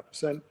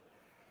 3.5%.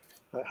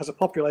 It has a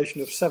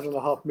population of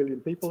 7.5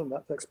 million people, and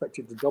that's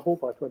expected to double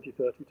by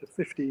 2030 to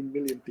 15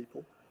 million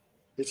people.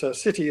 It's a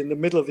city in the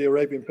middle of the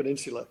Arabian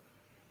Peninsula,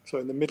 so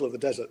in the middle of the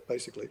desert,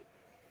 basically.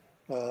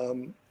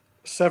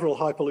 Several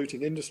high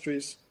polluting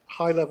industries,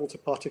 high levels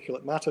of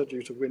particulate matter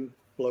due to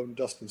wind-blown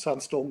dust and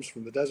sandstorms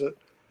from the desert,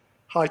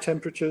 high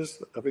temperatures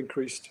that have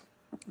increased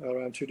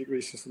around 2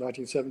 degrees since the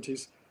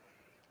 1970s,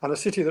 and a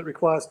city that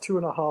requires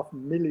 2.5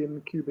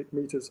 million cubic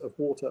meters of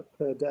water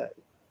per day,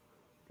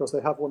 because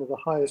they have one of the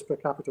highest per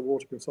capita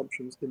water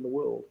consumptions in the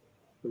world,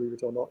 believe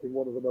it or not, in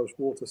one of the most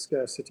water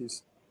scarce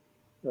cities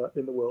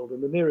in the world.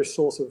 And the nearest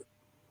source of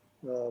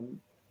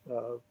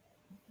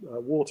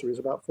water is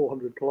about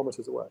 400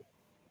 kilometers away.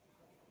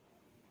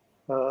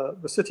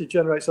 The city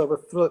generates over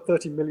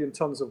 30 million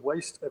tons of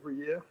waste every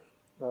year,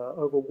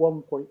 over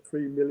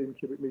 1.3 million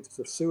cubic meters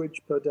of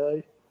sewage per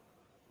day.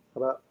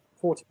 About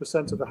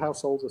 40% of the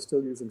households are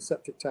still using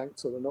septic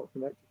tanks, so they're not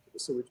connected to the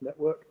sewage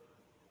network.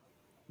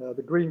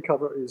 The green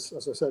cover is,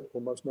 as I said,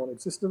 almost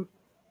non-existent.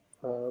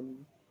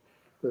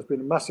 There's been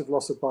a massive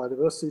loss of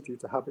biodiversity due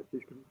to habit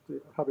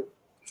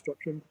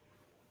destruction,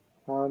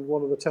 and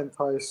one of the 10th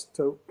highest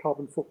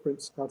carbon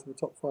footprints out of the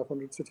top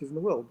 500 cities in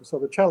the world. So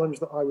the challenge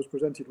that I was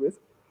presented with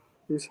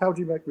is, how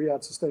do you make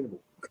Riyadh sustainable?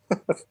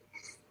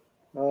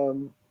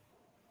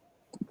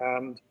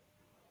 And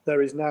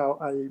there is now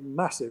a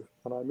massive,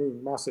 and I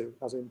mean massive,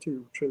 as in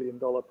 $2 trillion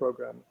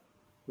program,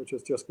 which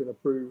has just been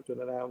approved and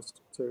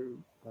announced to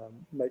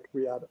make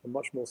Riyadh a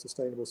much more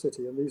sustainable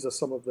city. And these are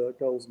some of the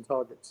goals and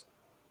targets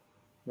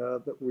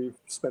that we've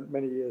spent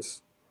many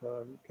years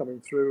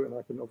coming through, and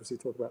I can obviously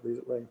talk about these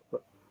at length.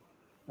 But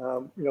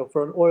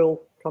for an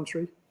oil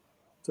country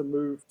to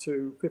move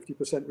to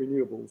 50%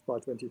 renewables by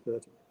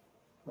 2030,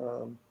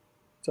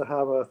 to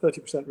have a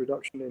 30%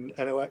 reduction in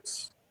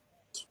NOx,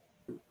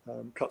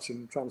 cuts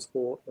in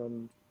transport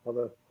and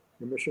other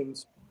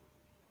emissions,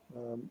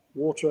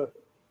 water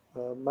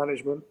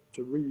management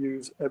to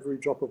reuse every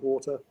drop of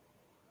water,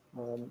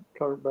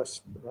 current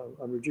best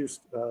and reduce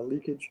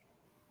leakage,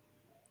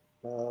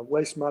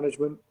 waste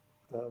management,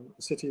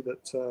 a city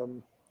that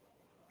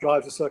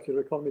drives a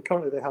circular economy.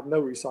 Currently they have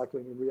no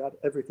recycling in Riyadh.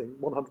 Everything,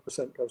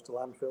 100% goes to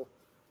landfill.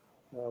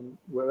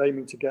 We're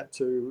aiming to get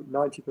to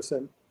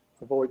 90%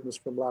 avoidance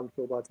from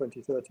landfill by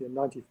 2030 and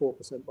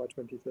 94% by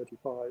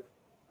 2035.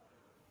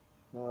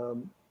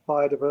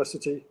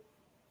 Biodiversity,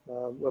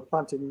 we're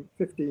planting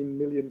 15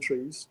 million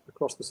trees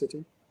across the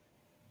city,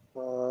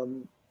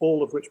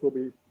 all of which will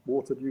be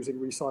watered using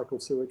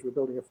recycled sewage. We're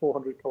building a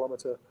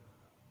 400-kilometer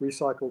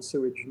recycled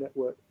sewage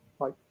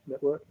pipe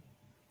network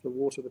to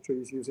water the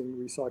trees using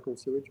recycled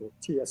sewage, or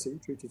TSE,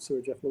 treated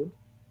sewage effluent.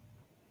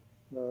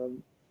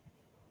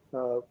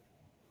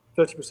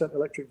 30%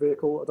 electric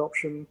vehicle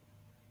adoption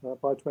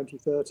by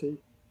 2030.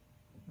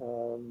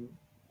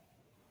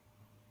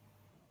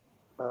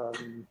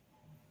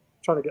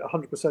 Trying to get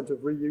 100% of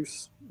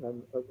reuse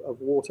of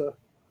water,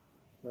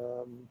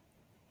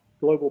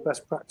 global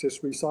best practice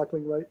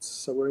recycling rates.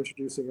 So we're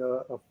introducing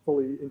a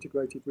fully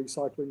integrated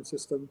recycling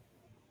system,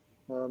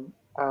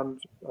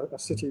 and a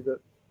city that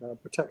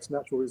protects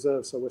natural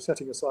reserves. So we're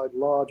setting aside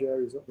large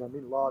areas, and I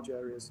mean large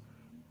areas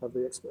of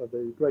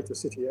the greater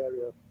city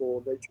area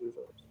for nature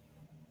reserves.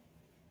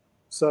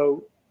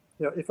 So,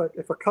 you know,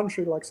 if a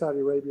country like Saudi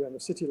Arabia and a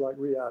city like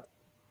Riyadh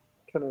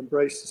can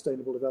embrace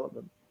sustainable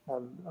development,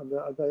 and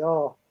they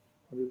are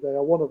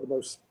one of the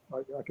most,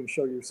 I can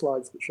show you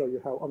slides that show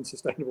you how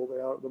unsustainable they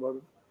are at the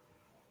moment.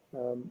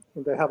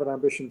 And they have an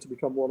ambition to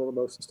become one of the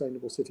most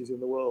sustainable cities in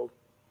the world.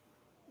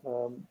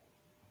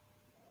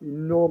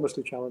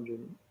 Enormously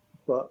challenging,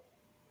 but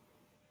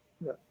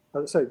yeah,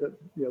 as I say, that,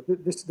 you know,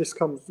 this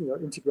comes, you know,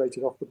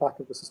 integrated off the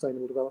back of the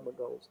Sustainable Development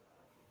Goals.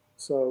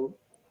 So,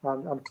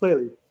 and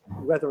clearly,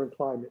 weather and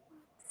climate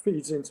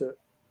feeds into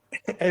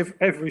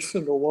every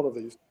single one of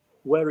these.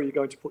 Where are you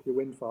going to put your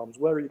wind farms?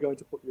 Where are you going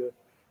to put your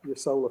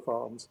solar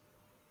farms?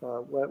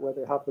 Where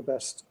they have the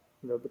best,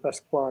 you know, the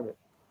best climate.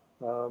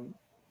 You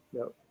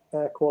know,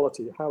 air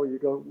quality. How are you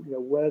going? You know,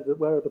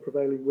 where are the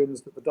prevailing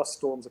winds that the dust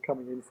storms are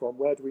coming in from?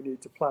 Where do we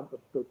need to plant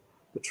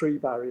the tree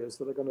barriers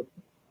that are going to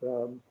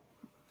you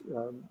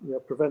know,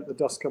 prevent the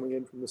dust coming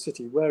in from the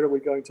city? Where are we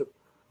going to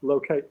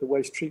locate the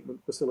waste treatment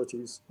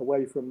facilities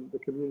away from the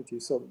community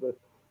so that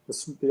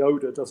the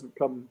odor doesn't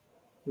come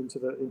into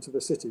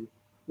the city?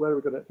 Where are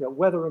we going to? You know,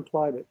 weather and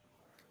climate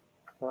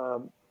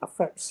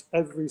affects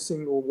every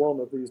single one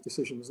of these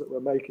decisions that we're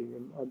making,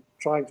 and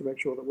trying to make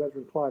sure that weather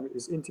and climate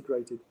is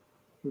integrated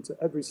into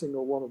every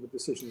single one of the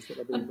decisions that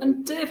are being made.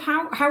 And Dave,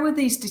 how are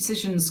these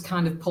decisions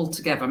kind of pulled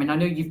together? I mean, I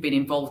know you've been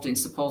involved in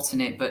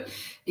supporting it, but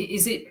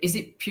is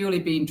it purely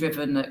being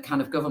driven at kind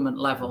of government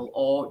level,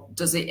 or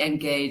does it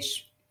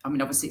engage? I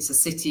mean, obviously it's a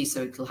city,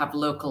 so it'll have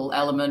local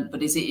element,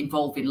 but is it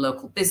involving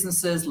local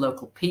businesses,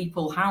 local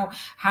people? How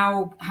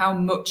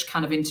much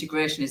kind of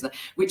integration is there?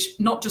 Which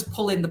not just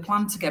pulling the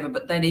plan together,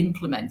 but then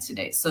implementing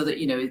it so that,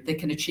 you know, they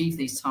can achieve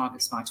these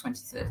targets by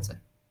 2030.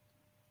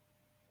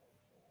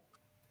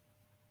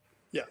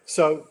 Yeah,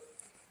 so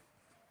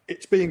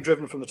it's being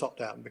driven from the top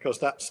down because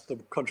that's the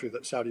country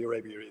that Saudi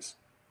Arabia is.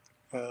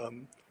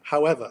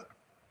 However,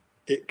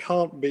 it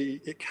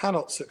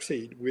cannot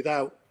succeed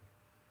without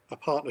a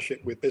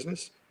partnership with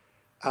business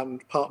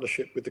and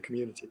partnership with the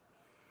community.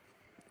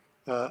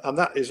 And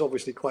that is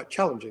obviously quite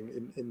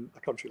challenging in a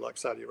country like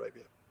Saudi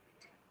Arabia.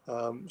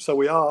 So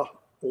we are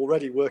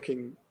already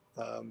working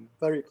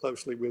very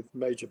closely with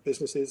major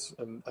businesses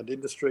and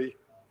industry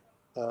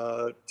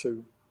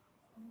to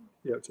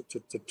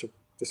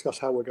discuss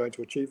how we're going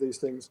to achieve these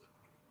things.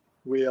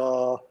 We've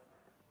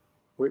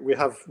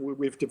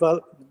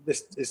developed,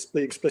 this is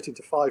being split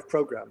into 5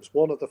 programs.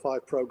 One of the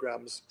 5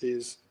 programs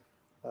is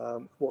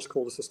what's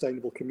called a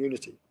sustainable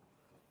community,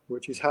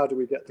 which is how do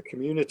we get the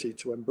community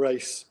to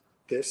embrace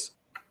this,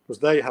 because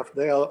they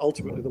are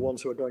ultimately the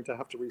ones who are going to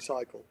have to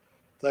recycle.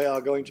 They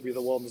are going to be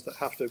the ones that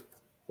have to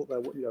put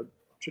their, you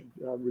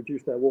know,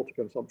 reduce their water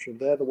consumption.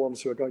 They're the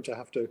ones who are going to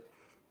have to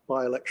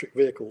buy electric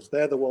vehicles.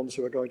 They're the ones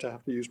who are going to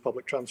have to use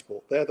public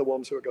transport. They're the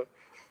ones who are going.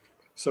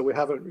 So we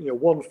have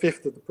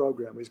 1/5 of the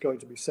program is going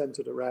to be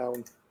centered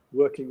around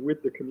working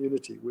with the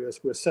community.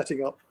 We're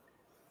setting up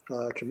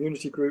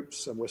community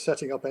groups, and we're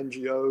setting up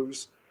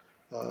NGOs.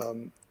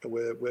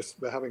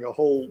 We're having a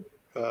whole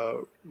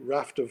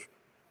raft of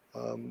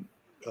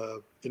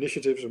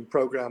initiatives and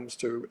programs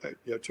to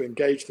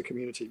engage the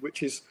community,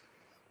 which is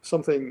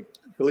something,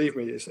 believe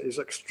me, is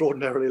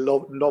extraordinarily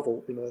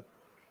novel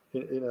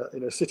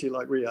in a city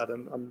like Riyadh.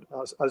 And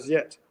as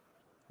yet,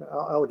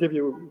 I'll give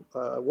you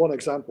one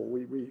example.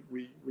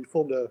 We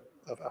formed a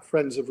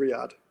Friends of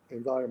Riyadh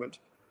environment,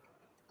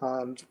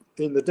 and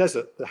in the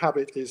desert, the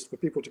habit is for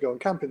people to go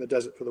and camp in the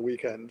desert for the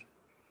weekend,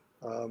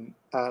 and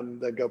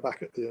then go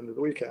back at the end of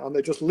the weekend, and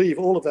they just leave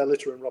all of their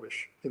litter and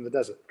rubbish in the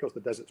desert because the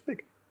desert's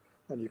big,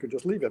 and you can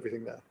just leave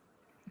everything there.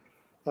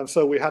 And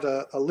so we had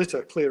a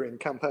litter clearing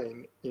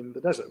campaign in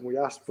the desert, and we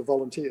asked for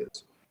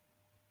volunteers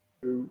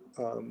who,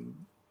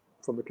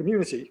 from the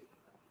community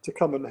to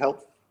come and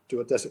help do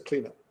a desert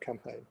cleanup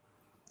campaign.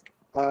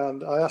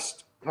 And I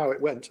asked how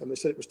it went, and they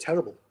said it was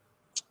terrible.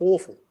 It's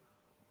awful.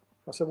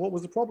 I said, what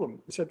was the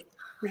problem? They said,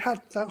 we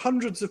had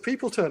hundreds of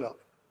people turn up.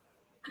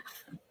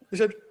 They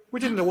said, we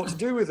didn't know what to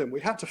do with them.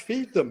 We had to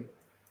feed them.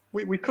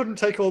 We couldn't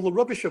take all the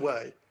rubbish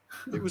away.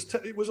 It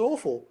was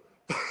awful.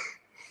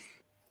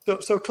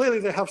 So clearly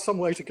they have some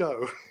way to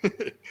go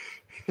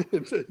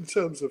in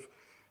terms of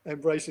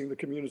embracing the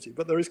community.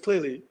 But there is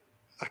clearly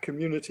a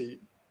community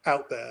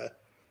out there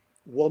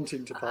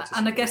wanting to participate.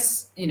 And I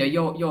guess,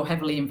 you're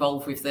heavily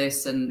involved with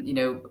this, and,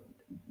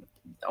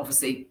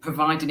 obviously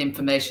providing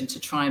information to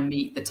try and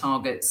meet the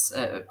targets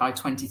by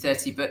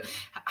 2030. But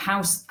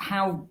how,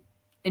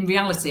 in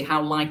reality,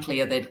 how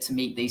likely are they to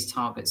meet these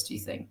targets, do you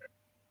think?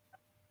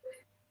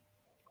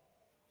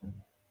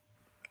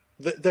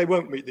 They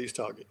won't meet these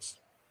targets.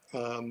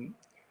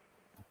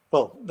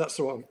 Well, that's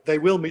the one. They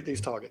will meet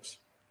these targets,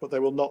 but they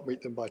will not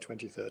meet them by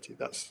 2030.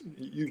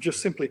 You just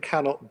simply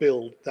cannot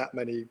build that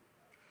many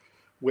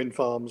wind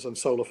farms and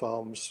solar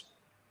farms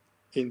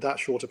in that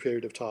short a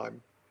period of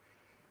time.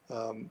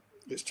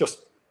 It's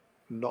just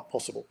not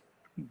possible.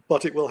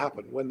 But it will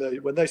happen.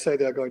 When they say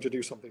they are going to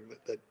do something,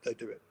 they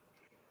do it.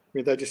 I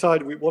mean, they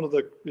decided, one of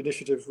the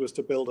initiatives was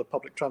to build a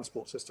public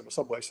transport system, a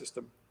subway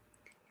system.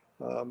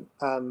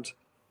 And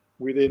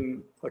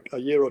within a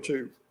year or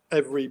two,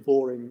 every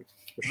boring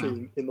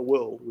machine in the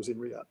world was in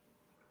Riyadh.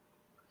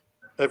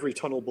 Every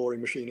tunnel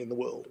boring machine in the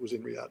world was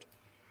in Riyadh.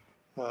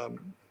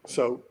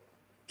 So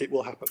it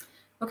will happen.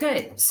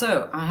 Okay,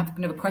 so I have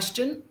another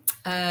question.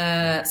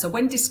 So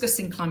when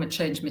discussing climate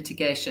change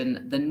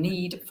mitigation, the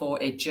need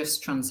for a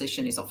just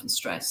transition is often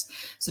stressed.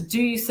 So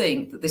do you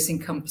think that this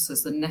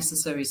encompasses the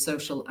necessary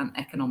social and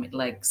economic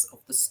legs of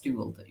the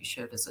stool that you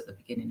showed us at the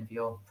beginning of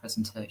your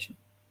presentation?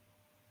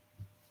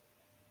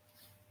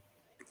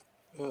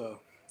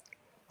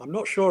 I'm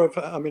not sure if,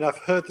 I mean, I've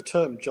heard the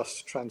term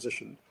just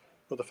transition,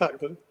 but the fact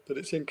that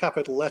it's in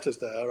capital letters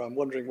there, I'm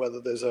wondering whether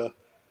there's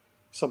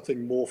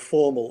something more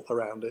formal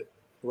around it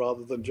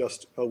rather than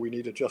just, oh, we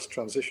need a just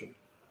transition.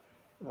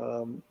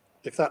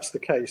 If that's the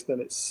case, then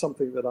it's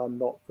something that I'm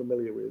not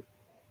familiar with.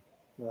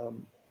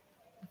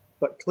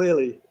 But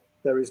clearly,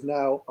 there is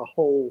now a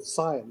whole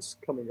science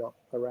coming up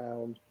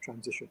around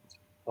transitions,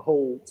 a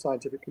whole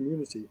scientific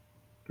community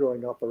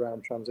growing up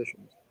around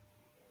transitions.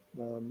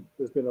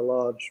 There's been a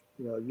large,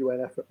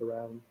 UN effort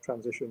around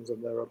transitions,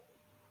 and there are,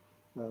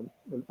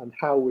 and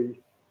how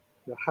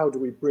do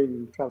we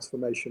bring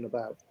transformation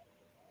about?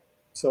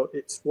 So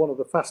it's one of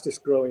the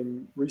fastest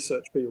growing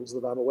research fields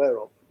that I'm aware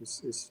of,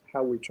 is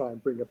how we try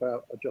and bring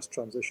about a just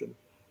transition,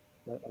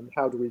 and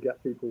how do we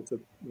get people to,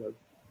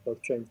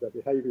 both change their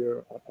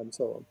behavior and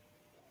so on.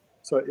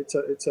 So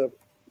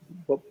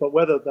but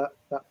whether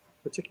that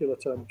particular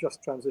term,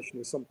 just transition,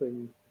 is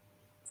something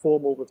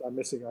formal that I'm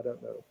missing, I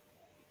don't know.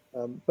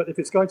 But if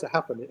it's going to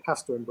happen, it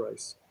has to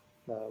embrace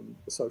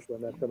the social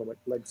and economic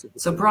legs of the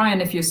So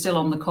Brian, if you're still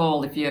on the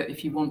call, if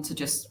you want to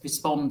just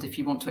respond, if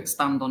you want to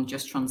expand on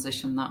just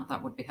transition,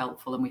 that would be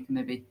helpful, and we can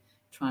maybe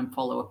try and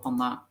follow up on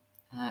that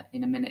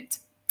in a minute.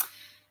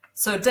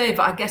 So Dave,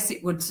 I guess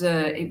it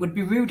would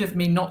be rude of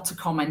me not to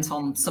comment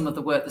on some of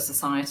the work the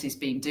Society's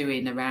been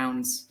doing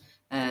around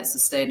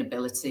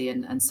sustainability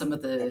and some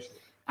of the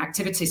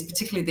activities,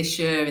 particularly this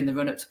year in the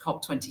run-up to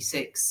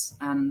COP26.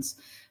 And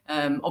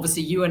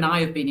obviously, you and I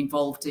have been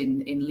involved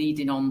in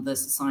leading on the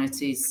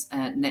Society's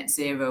net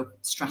zero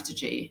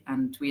strategy,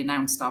 and we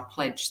announced our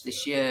pledge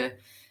this year,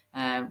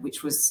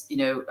 which was,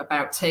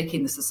 about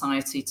taking the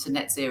Society to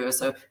net zero.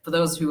 So for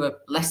those who are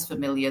less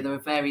familiar, there are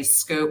various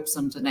scopes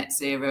under net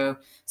zero.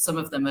 Some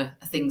of them are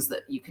things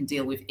that you can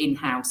deal with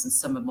in-house, and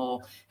some are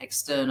more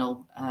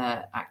external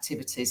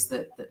activities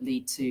that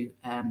lead to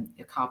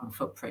your carbon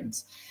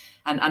footprint.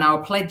 And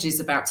our pledge is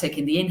about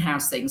taking the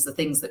in-house things, the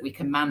things that we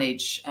can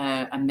manage,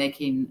 and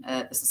making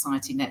the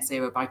Society net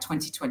zero by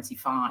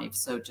 2025,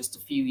 so just a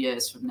few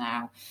years from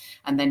now,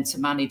 and then to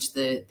manage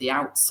the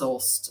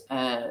outsourced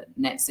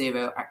net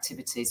zero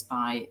activities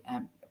by,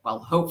 well,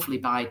 hopefully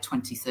by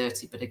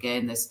 2030. But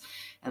again, there's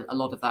a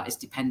lot of that is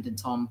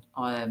dependent on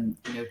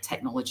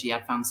technology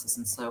advances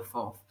and so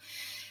forth.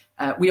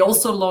 We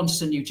also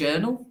launched a new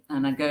journal,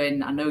 and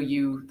again, I know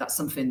that's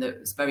something that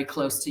is very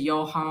close to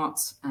your heart,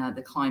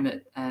 the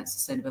Climate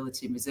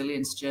Sustainability and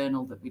Resilience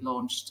Journal that we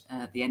launched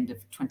at the end of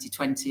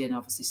 2020, and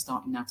obviously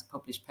starting now to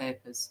publish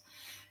papers.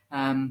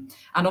 And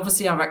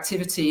obviously our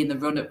activity in the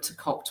run-up to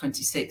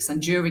COP26 and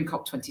during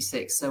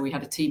COP26, so we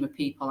had a team of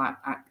people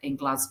in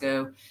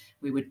Glasgow.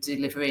 We were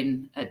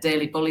delivering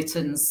daily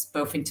bulletins,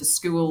 both into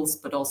schools,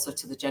 but also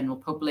to the general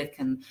public,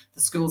 and the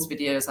schools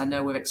videos I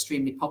know were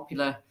extremely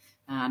popular.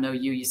 I know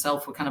you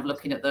yourself were kind of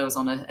looking at those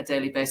on a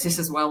daily basis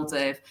as well,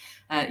 Dave.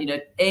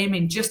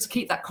 Aiming just to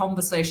keep that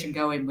conversation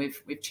going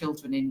with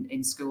children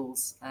in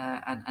schools,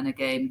 and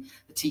again,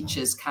 the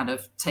teachers kind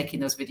of taking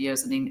those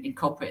videos and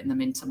incorporating them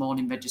into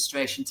morning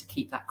registration to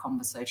keep that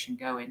conversation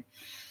going.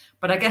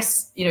 But I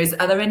guess,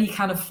 are there any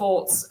kind of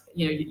thoughts,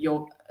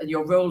 your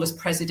role as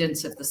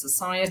president of the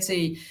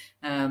Society,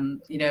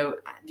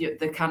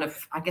 the kind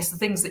of, I guess, the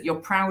things that you're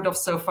proud of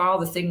so far,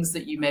 the things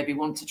that you maybe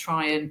want to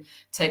try and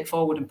take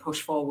forward and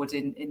push forward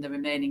in the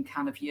remaining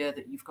kind of year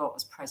that you've got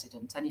as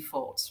president? Any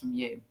thoughts from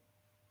you?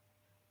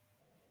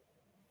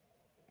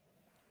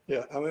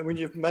 Yeah, I mean,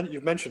 you've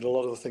mentioned a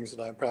lot of the things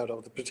that I'm proud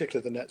of,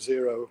 particularly the net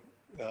zero,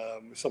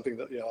 something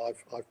that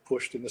I've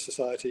pushed in the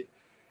Society.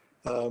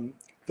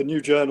 The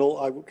new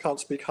journal, I can't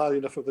speak highly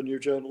enough of the new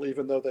journal,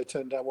 even though they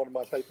turned down one of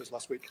my papers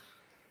last week,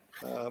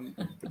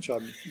 which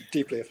I'm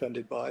deeply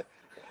offended by.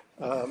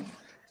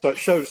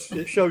 So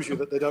it shows you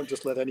that they don't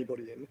just let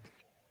anybody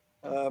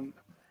in.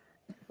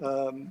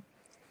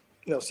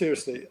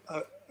 Seriously,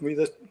 I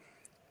mean,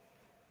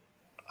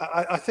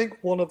 I think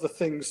one of the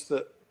things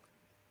that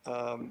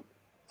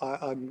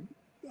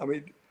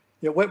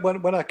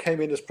when I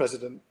came in as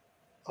president,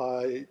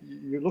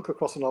 you look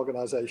across an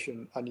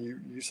organisation and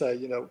you say,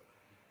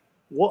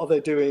 what are they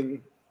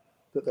doing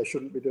that they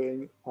shouldn't be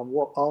doing, and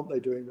what aren't they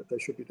doing that they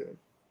should be doing?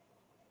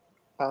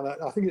 And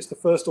I think it's the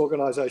first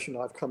organisation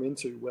I've come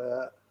into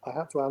where I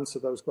had to answer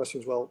those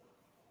questions. Well,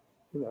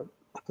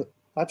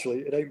 actually,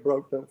 it ain't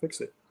broke, don't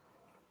fix it.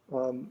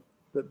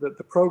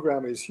 The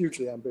programme is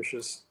hugely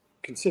ambitious.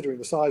 considering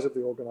the size of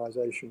the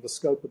organisation, the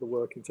scope of the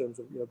work in terms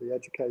of the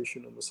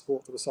education and the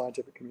support to the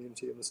scientific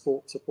community and the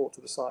support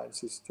to the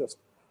science is just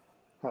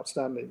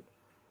outstanding.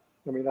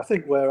 I mean, I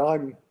think where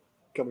I'm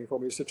coming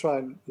from is to try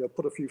and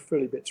put a few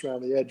frilly bits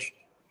around the edge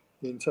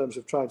in terms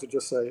of trying to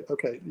just say,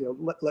 okay,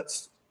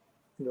 let's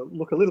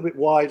look a little bit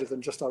wider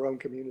than just our own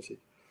community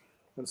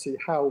and see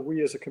how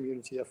we as a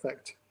community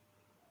affect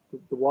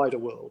the wider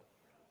world.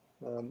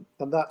 And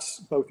that's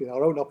both in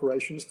our own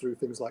operations through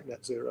things like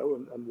net zero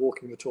and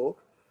walking the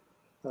talk,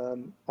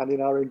 and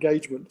in our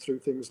engagement through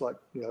things like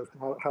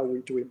how we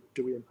do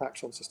we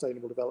impact on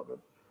sustainable development,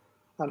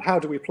 and how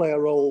do we play a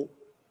role.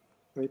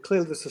 I mean,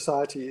 clearly the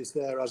society is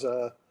there as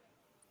a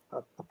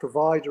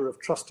provider of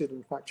trusted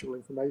and factual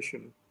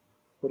information,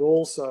 but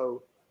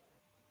also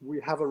we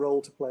have a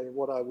role to play in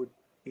what I would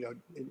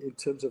in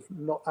terms of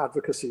not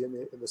advocacy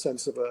in the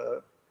sense of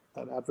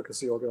an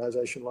advocacy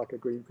organization like a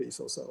Greenpeace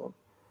or so on,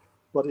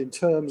 but in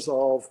terms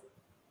of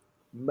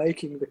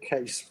making the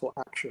case for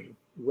action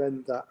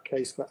when that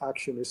case for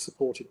action is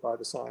supported by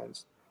the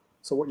science.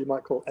 So what you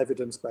might call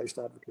evidence-based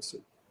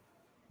advocacy.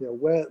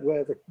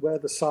 Where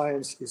the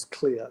science is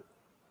clear,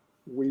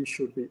 we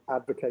should be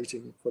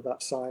advocating for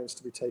that science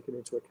to be taken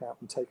into account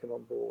and taken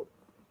on board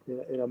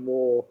in a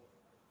more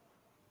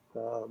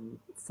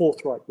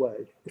forthright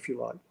way, if you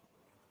like.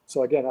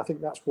 So again, I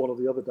think that's one of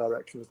the other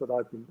directions that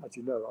I've been, as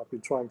you know, I've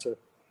been trying to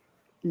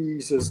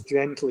ease us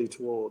gently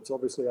towards.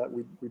 Obviously,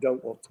 we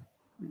don't want,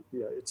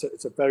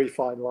 it's a very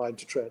fine line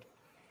to tread,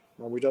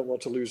 and we don't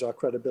want to lose our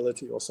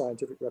credibility or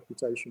scientific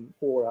reputation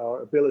or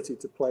our ability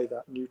to play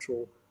that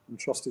neutral and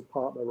trusted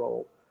partner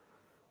role.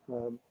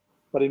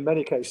 But in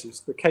many cases,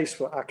 the case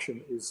for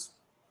action is,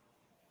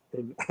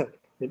 in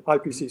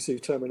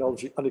IPCC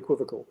terminology,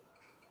 unequivocal.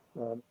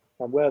 And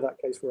where that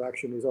case for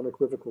action is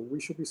unequivocal, we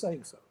should be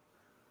saying so,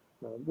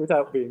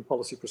 without being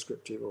policy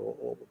prescriptive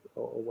or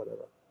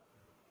whatever.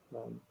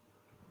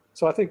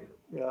 So I think,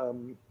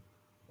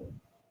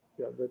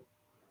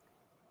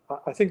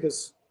 I think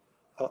there's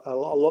a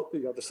lot.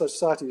 The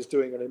society is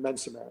doing an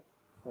immense amount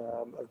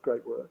of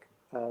great work,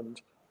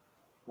 and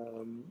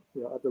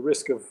at the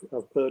risk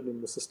of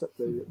burdening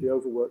the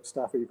overworked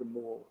staff even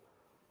more,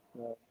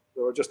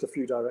 there are just a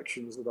few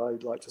directions that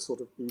I'd like to sort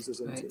of ease us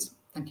into. Great.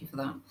 Thank you for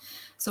that.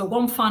 So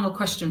one final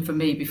question for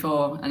me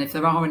before, and if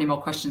there are any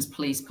more questions,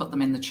 please put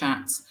them in the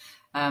chat.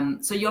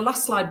 So your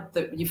last slide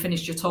that you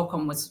finished your talk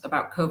on was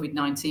about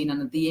COVID-19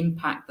 and the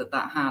impact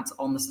that had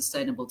on the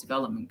Sustainable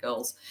Development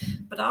Goals.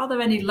 But are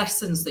there any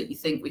lessons that you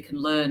think we can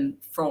learn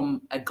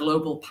from a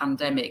global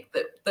pandemic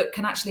that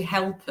can actually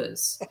help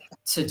us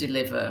to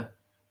deliver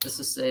the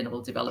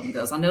Sustainable Development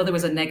Goals? I know there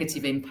was a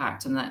negative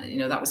impact, and that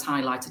that was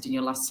highlighted in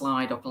your last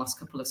slide or the last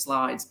couple of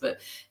slides, but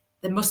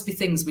there must be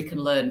things we can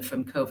learn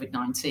from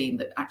COVID-19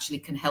 that actually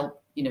can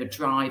help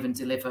drive and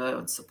deliver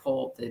and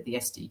support the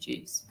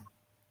SDGs.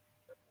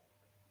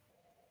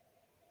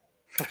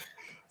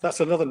 That's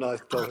another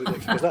nice topic,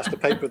 because that's the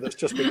paper that's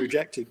just been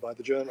rejected by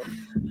the journal.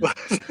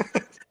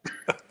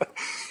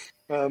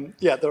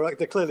 Yeah,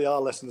 there clearly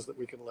are lessons that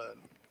we can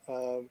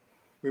learn.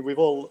 We've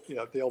all,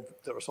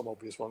 there are some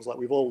obvious ones, like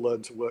we've all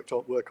learned to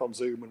work on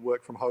Zoom and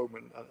work from home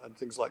and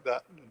things like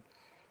that.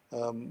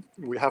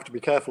 We have to be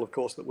careful, of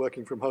course, that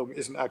working from home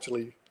isn't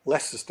actually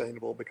less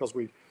sustainable, because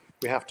we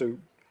have to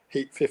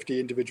heat 50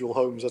 individual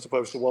homes as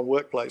opposed to one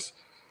workplace.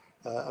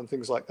 And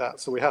things like that.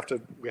 So we have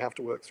to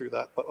work through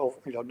that, but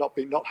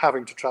not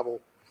having to travel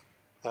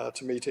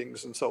to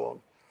meetings and so on.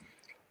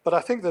 But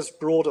I think there's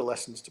broader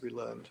lessons to be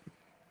learned,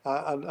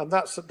 and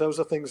those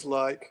are things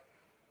like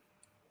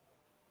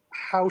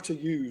how to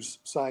use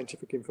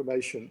scientific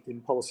information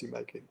in policy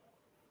making.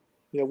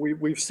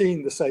 We've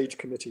seen the SAGE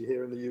committee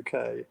here in the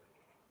UK,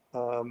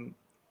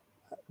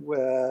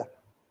 where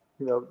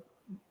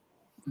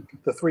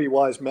the three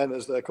wise men,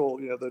 as they're called,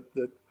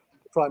 the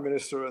Prime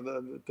Minister and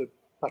the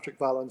Patrick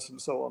Vallance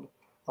and so on,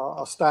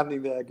 are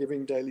standing there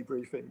giving daily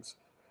briefings.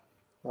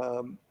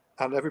 And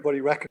everybody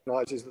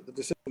recognises that the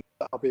decisions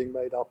that are being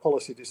made are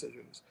policy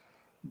decisions,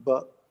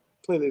 but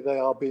clearly they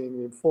are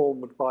being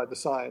informed by the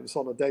science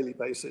on a daily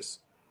basis.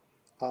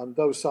 And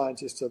those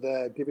scientists are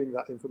there giving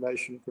that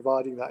information,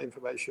 providing that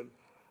information,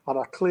 and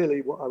are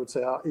clearly, what I would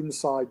say, are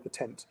inside the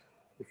tent,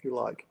 if you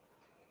like.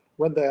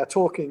 When they are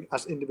talking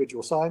as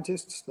individual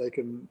scientists, they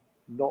can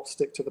not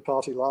stick to the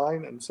party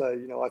line and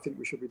say, I think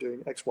we should be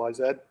doing X, Y,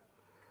 Z.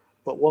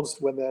 But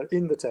when they're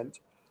in the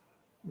tent,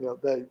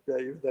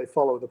 they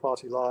follow the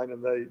party line,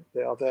 and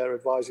they are there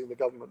advising the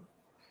government.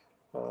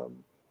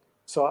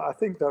 So I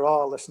think there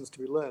are lessons to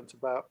be learned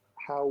about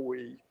how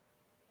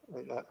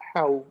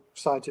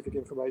scientific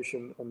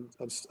information and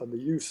the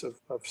use of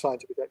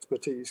scientific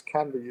expertise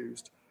can be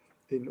used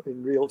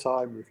in real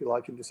time, if you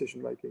like, in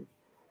decision making.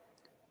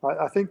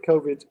 I think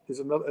COVID is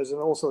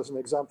also an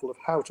example of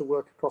how to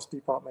work across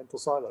departmental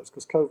silos,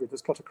 because COVID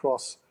has cut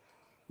across.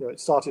 It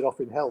started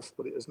off in health,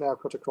 but it has now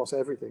cut across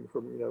everything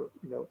from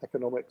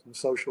economic and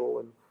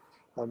social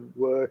and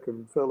work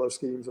and furlough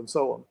schemes and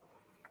so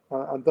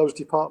on. And those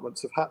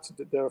departments have had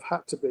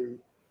to be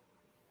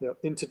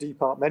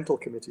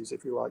interdepartmental committees,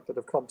 if you like, that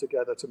have come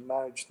together to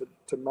manage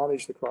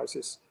the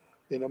crisis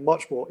in a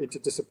much more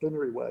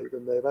interdisciplinary way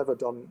than they've ever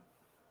done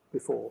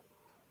before.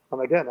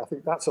 And again, I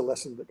think that's a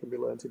lesson that can be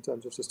learned in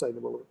terms of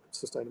sustainable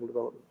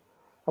development.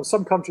 And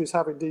some countries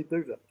have indeed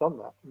done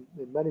that.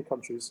 In many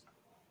countries,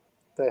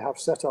 they have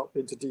set up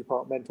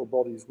interdepartmental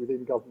bodies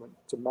within government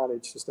to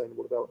manage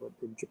sustainable development.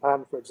 In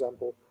Japan, for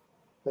example,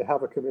 they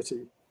have a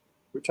committee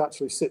which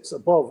actually sits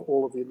above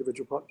all of the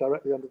individual,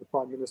 directly under the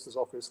Prime Minister's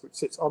office, which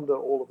sits under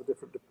all of the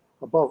different,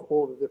 above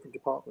all of the different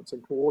departments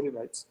and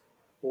coordinates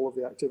all of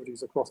the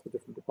activities across the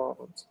different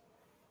departments.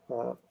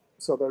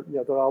 So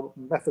there are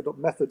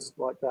methods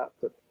like that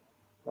that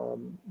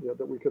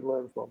that we can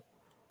learn from.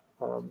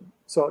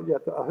 So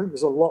I think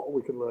there's a lot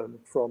we can learn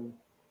from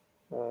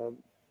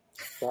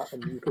that,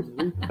 and you can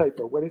read the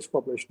paper when it's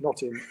published,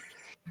 not in.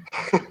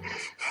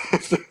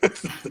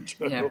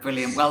 Yeah,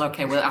 brilliant. Well,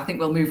 okay. Well, I think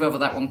we'll move over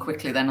that one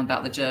quickly then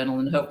about the journal,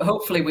 and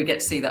hopefully we get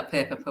to see that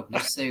paper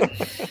published soon.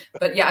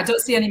 But yeah, I don't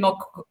see any more.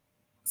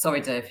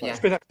 Sorry, Dave. Yeah.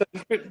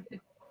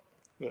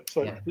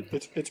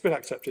 It's been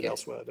accepted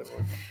elsewhere, don't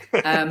worry.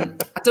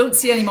 I don't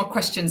see any more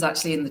questions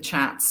actually in the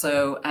chat,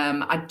 so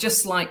I'd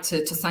just like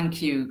to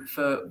thank you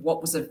for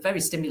what was a very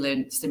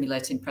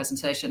stimulating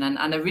presentation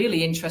and a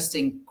really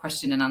interesting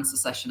question and answer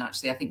session.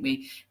 Actually, I think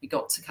we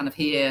got to kind of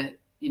hear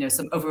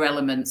some other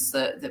elements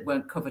that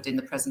weren't covered in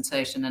the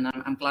presentation, and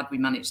I'm glad we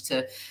managed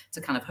to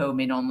kind of home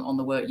in on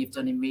the work you've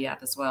done in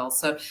Riyadh as well.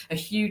 So a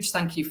huge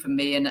thank you from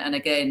me, and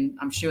again,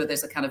 I'm sure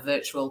there's a kind of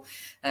virtual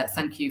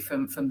thank you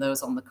from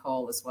those on the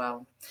call as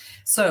well.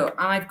 So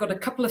I've got a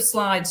couple of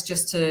slides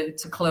just to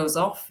close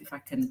off, if I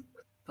can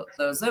put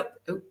those up.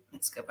 Oh,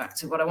 let's go back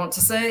to what I want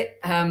to say.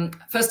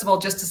 First of all,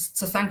 just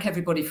to thank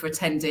everybody for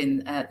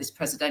attending this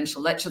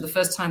presidential lecture, the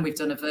first time we've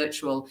done a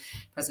virtual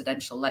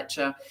presidential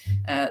lecture.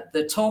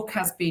 The talk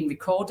has been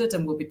recorded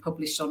and will be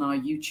published on our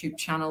YouTube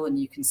channel, and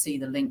you can see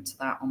the link to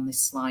that on this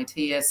slide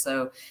here.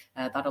 So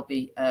that'll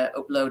be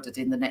uploaded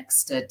in the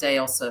next day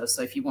or so.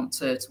 So if you want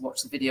to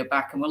watch the video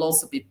back, and we'll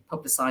also be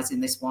publicising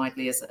this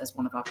widely as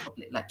one of our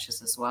public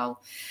lectures as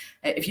well.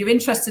 If you're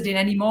interested in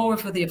any more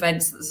of the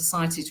events that the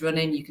Society is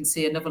running, you can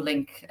see another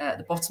link at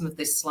the bottom of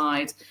this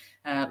slide.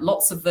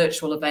 Lots of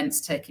virtual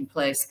events taking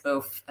place,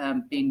 both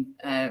being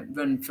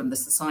run from the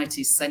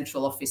Society's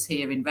central office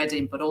here in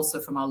Reading, but also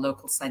from our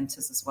local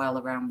centres as well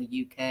around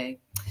the UK.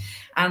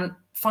 And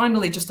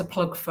finally, just a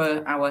plug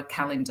for our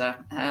calendar.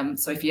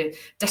 So if you're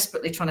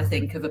desperately trying to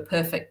think of a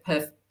perfect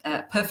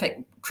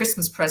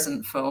Christmas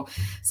present for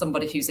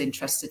somebody who's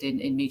interested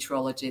in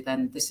meteorology,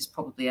 then this is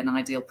probably an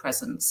ideal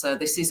present. So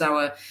this is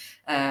our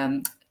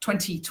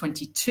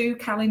 2022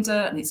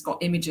 calendar, and it's got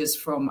images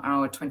from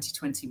our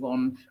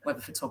 2021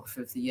 Weather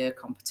Photographer of the Year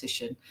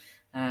competition.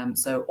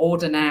 So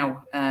order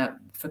now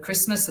for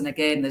Christmas, and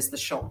again there's the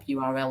shop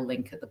URL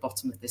link at the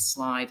bottom of this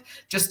slide.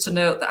 Just to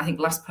note that I think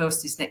last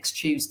post is next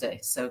Tuesday,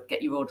 so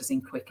get your orders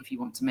in quick if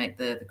you want to make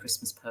the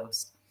Christmas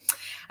post.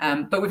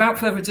 But without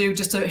further ado,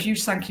 just a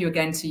huge thank you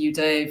again to you,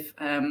 Dave.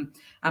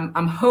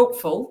 I'm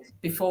hopeful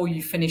before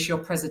you finish your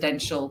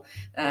presidential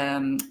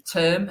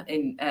term,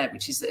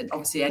 which is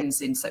obviously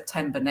ends in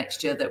September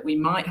next year, that we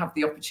might have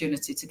the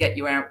opportunity to get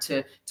you out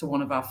to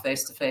one of our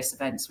face-to-face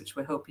events, which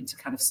we're hoping to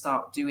kind of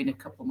start doing a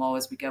couple more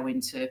as we go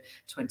into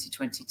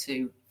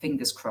 2022.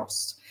 Fingers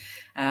crossed.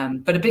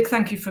 But a big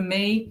thank you from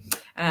me,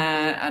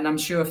 and I'm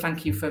sure a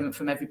thank you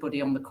from everybody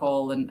on the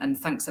call, and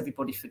thanks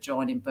everybody for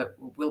joining, but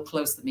we'll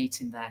close the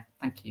meeting there.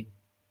 Thank you.